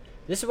weekend.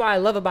 This is what I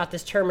love about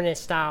this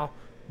tournament-style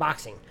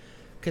boxing.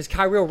 Because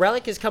Kirill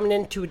Relic is coming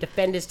in to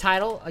defend his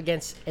title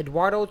against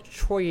Eduardo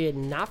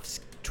Troyanovsky.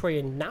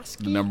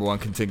 The number one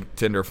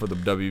contender for the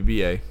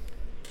WBA.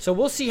 So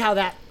we'll see how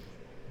that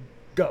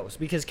goes.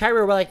 Because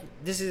Kirill Relic,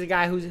 this is a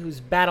guy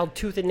who's battled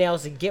tooth and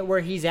nails to get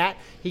where he's at.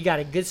 He got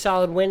a good,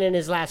 solid win in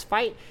his last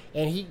fight.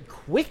 And he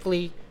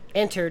quickly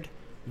entered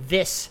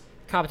this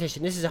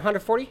competition. This is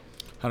 140?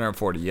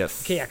 140,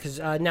 yes. Okay, yeah, because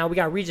now we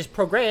got Regis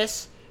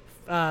Prograis.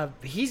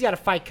 He's got a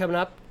fight coming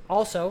up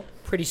also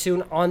pretty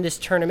soon on this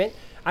tournament.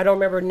 I don't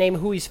remember the name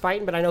of who he's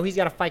fighting, but I know he's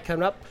got a fight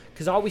coming up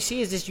because all we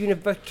see is this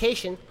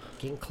unification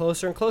getting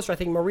closer and closer. I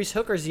think Maurice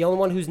Hooker is the only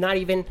one who's not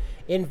even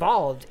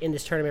involved in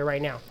this tournament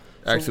right now.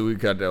 Actually, we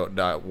got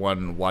that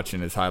one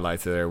watching his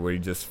highlights there where he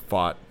just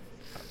fought.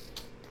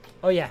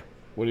 Oh, yeah.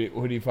 Who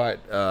did he fight?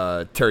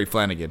 Terry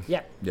Flanagan.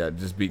 Yeah. Yeah,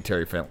 just beat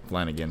Terry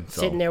Flanagan.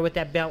 So. Sitting there with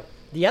that belt.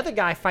 The other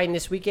guy fighting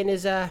this weekend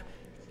is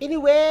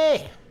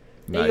Inoue.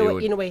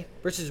 Inoue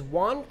versus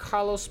Juan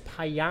Carlos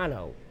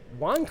Payano.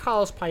 Juan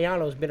Carlos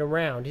Payano has been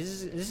around.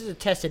 This is a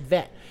tested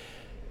vet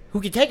who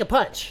can take a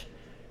punch.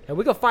 And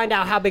we're going to find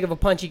out how big of a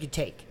punch he can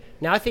take.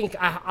 Now, I think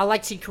I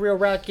like to see Kirill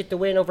Relic get the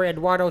win over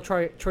Eduardo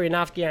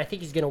Troyanovsky, and I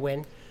think he's going to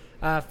win.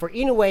 For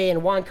Inoue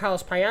and Juan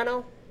Carlos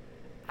Payano,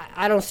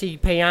 I don't see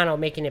Payano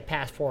making it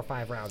past 4 or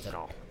 5 rounds at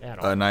all.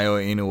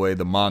 Naoya Inoue,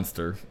 the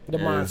monster. The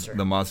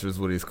monster is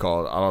what he's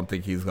called. I don't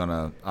think he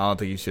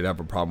should have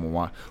a problem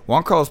with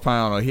Juan Carlos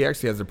Payano. He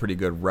actually has a pretty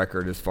good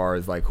record as far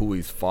as like who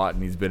he's fought,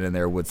 and he's been in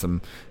there with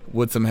some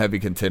heavy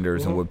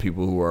contenders and with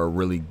people who are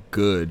really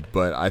good.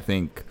 But I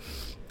think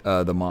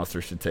the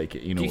monster should take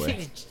it. Inoue. Do you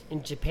think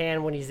in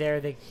Japan when he's there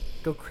they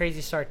go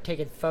crazy, start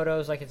taking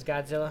photos like it's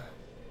Godzilla?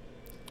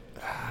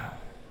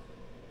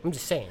 I'm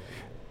just saying.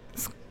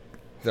 Is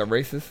that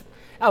racist?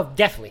 Oh,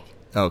 definitely.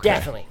 Okay.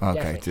 Definitely.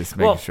 Just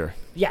making sure.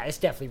 Yeah, it's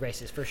definitely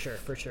racist for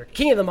sure.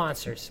 King of the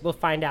Monsters. We'll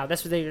find out.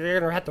 That's what they're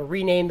going to have to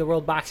rename the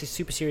World Boxing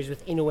Super Series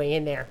with Inoue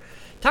in there.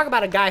 Talk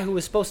about a guy who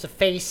was supposed to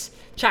face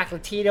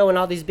Chocolatito and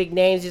all these big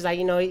names. He's like,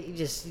 he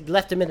just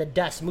left him in the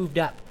dust, moved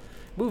up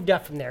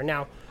from there.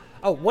 Now,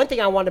 one thing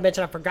I wanted to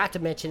mention, I forgot to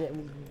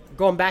mention,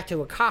 going back to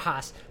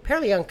Cajas.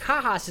 Apparently,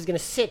 Cajas is going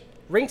to sit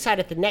ringside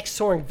at the next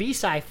Soren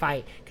Visai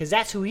fight because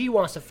that's who he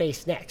wants to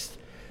face next.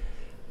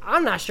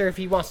 I'm not sure if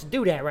he wants to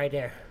do that right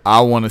there.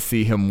 I want to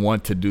see him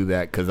want to do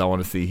that because I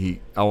want to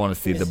see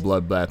the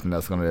bloodbath, and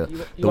that's gonna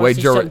the way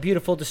something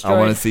beautiful destroyed. I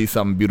want to see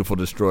something beautiful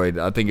destroyed.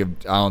 I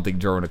don't think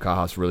Jordan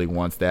Cajas really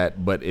wants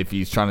that, but if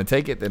he's trying to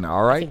take it, then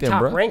all right, then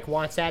Top bro. Rank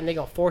wants that, and they're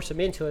gonna force him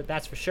into it.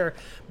 That's for sure.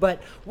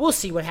 But we'll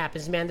see what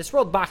happens, man. This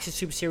World Boxing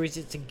Super Series,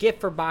 it's a gift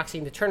for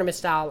boxing. The tournament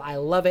style, I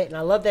love it, and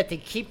I love that they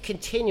keep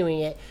continuing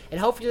it, and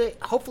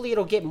hopefully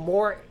it'll get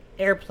more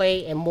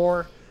airplay and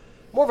more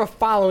of a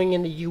following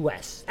in the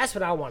U.S. That's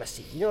what I want to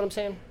see. You know what I'm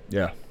saying?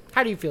 Yeah.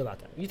 How do you feel about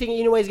that? You think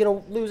Inoue is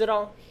going to lose it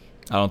all?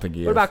 I don't think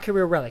he is. What about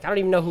Kirill Relic? I don't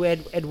even know who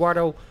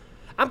Eduardo...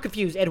 I'm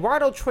confused.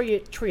 Eduardo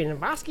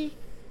Troyanovsky?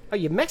 Are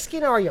you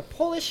Mexican or are you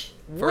Polish?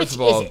 First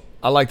of all,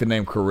 I like the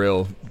name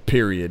Kirill,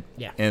 period.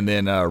 Yeah. And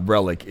then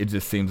Relic, it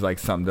just seems like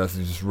something that's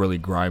just really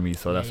grimy,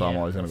 so that's why I'm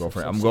always going to go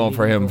for him. I'm going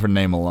for him for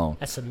name alone.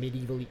 That's some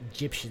medieval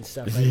Egyptian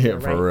stuff right there,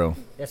 right? For real.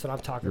 That's what I'm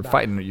talking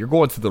about. You're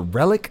going to the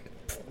Relic?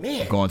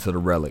 Man. Going to the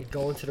Relic.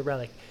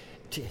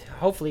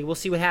 Hopefully, we'll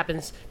see what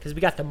happens because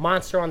we got the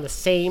monster on the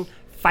same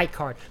fight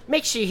card.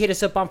 Make sure you hit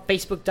us up on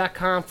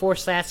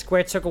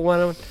Facebook.com/Squared Circle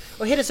 101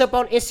 or hit us up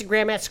on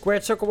Instagram at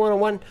Squared Circle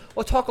 101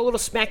 or talk a little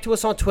smack to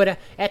us on Twitter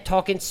at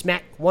Talking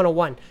Smack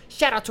 101.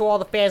 Shout out to all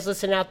the fans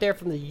listening out there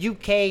from the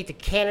UK to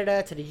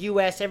Canada to the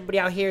US, everybody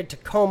out here in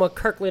Tacoma,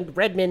 Kirkland,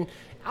 Redmond,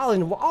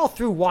 all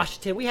through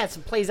Washington. We had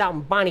some plays out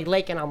in Bonnie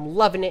Lake and I'm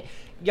loving it.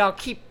 Y'all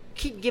keep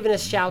giving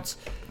us shouts.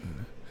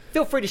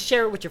 Feel free to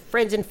share it with your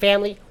friends and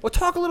family or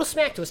talk a little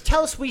smack to us.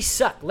 Tell us we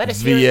suck. Let us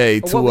hear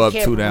it. VA, 2 up,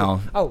 2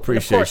 down.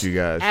 Appreciate course, you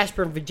guys.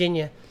 Ashburn,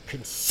 Virginia,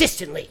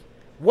 consistently.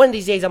 One of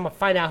these days, I'm going to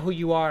find out who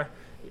you are.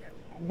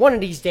 One of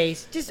these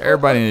days.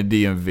 Everybody in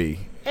the DMV.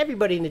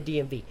 Everybody in the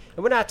DMV.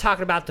 And we're not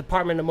talking about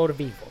Department of Motor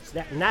Vehicles.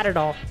 Not at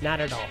all. Not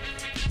at all.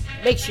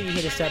 Make sure you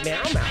hit us up, man.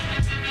 I'm out.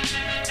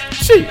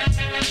 See.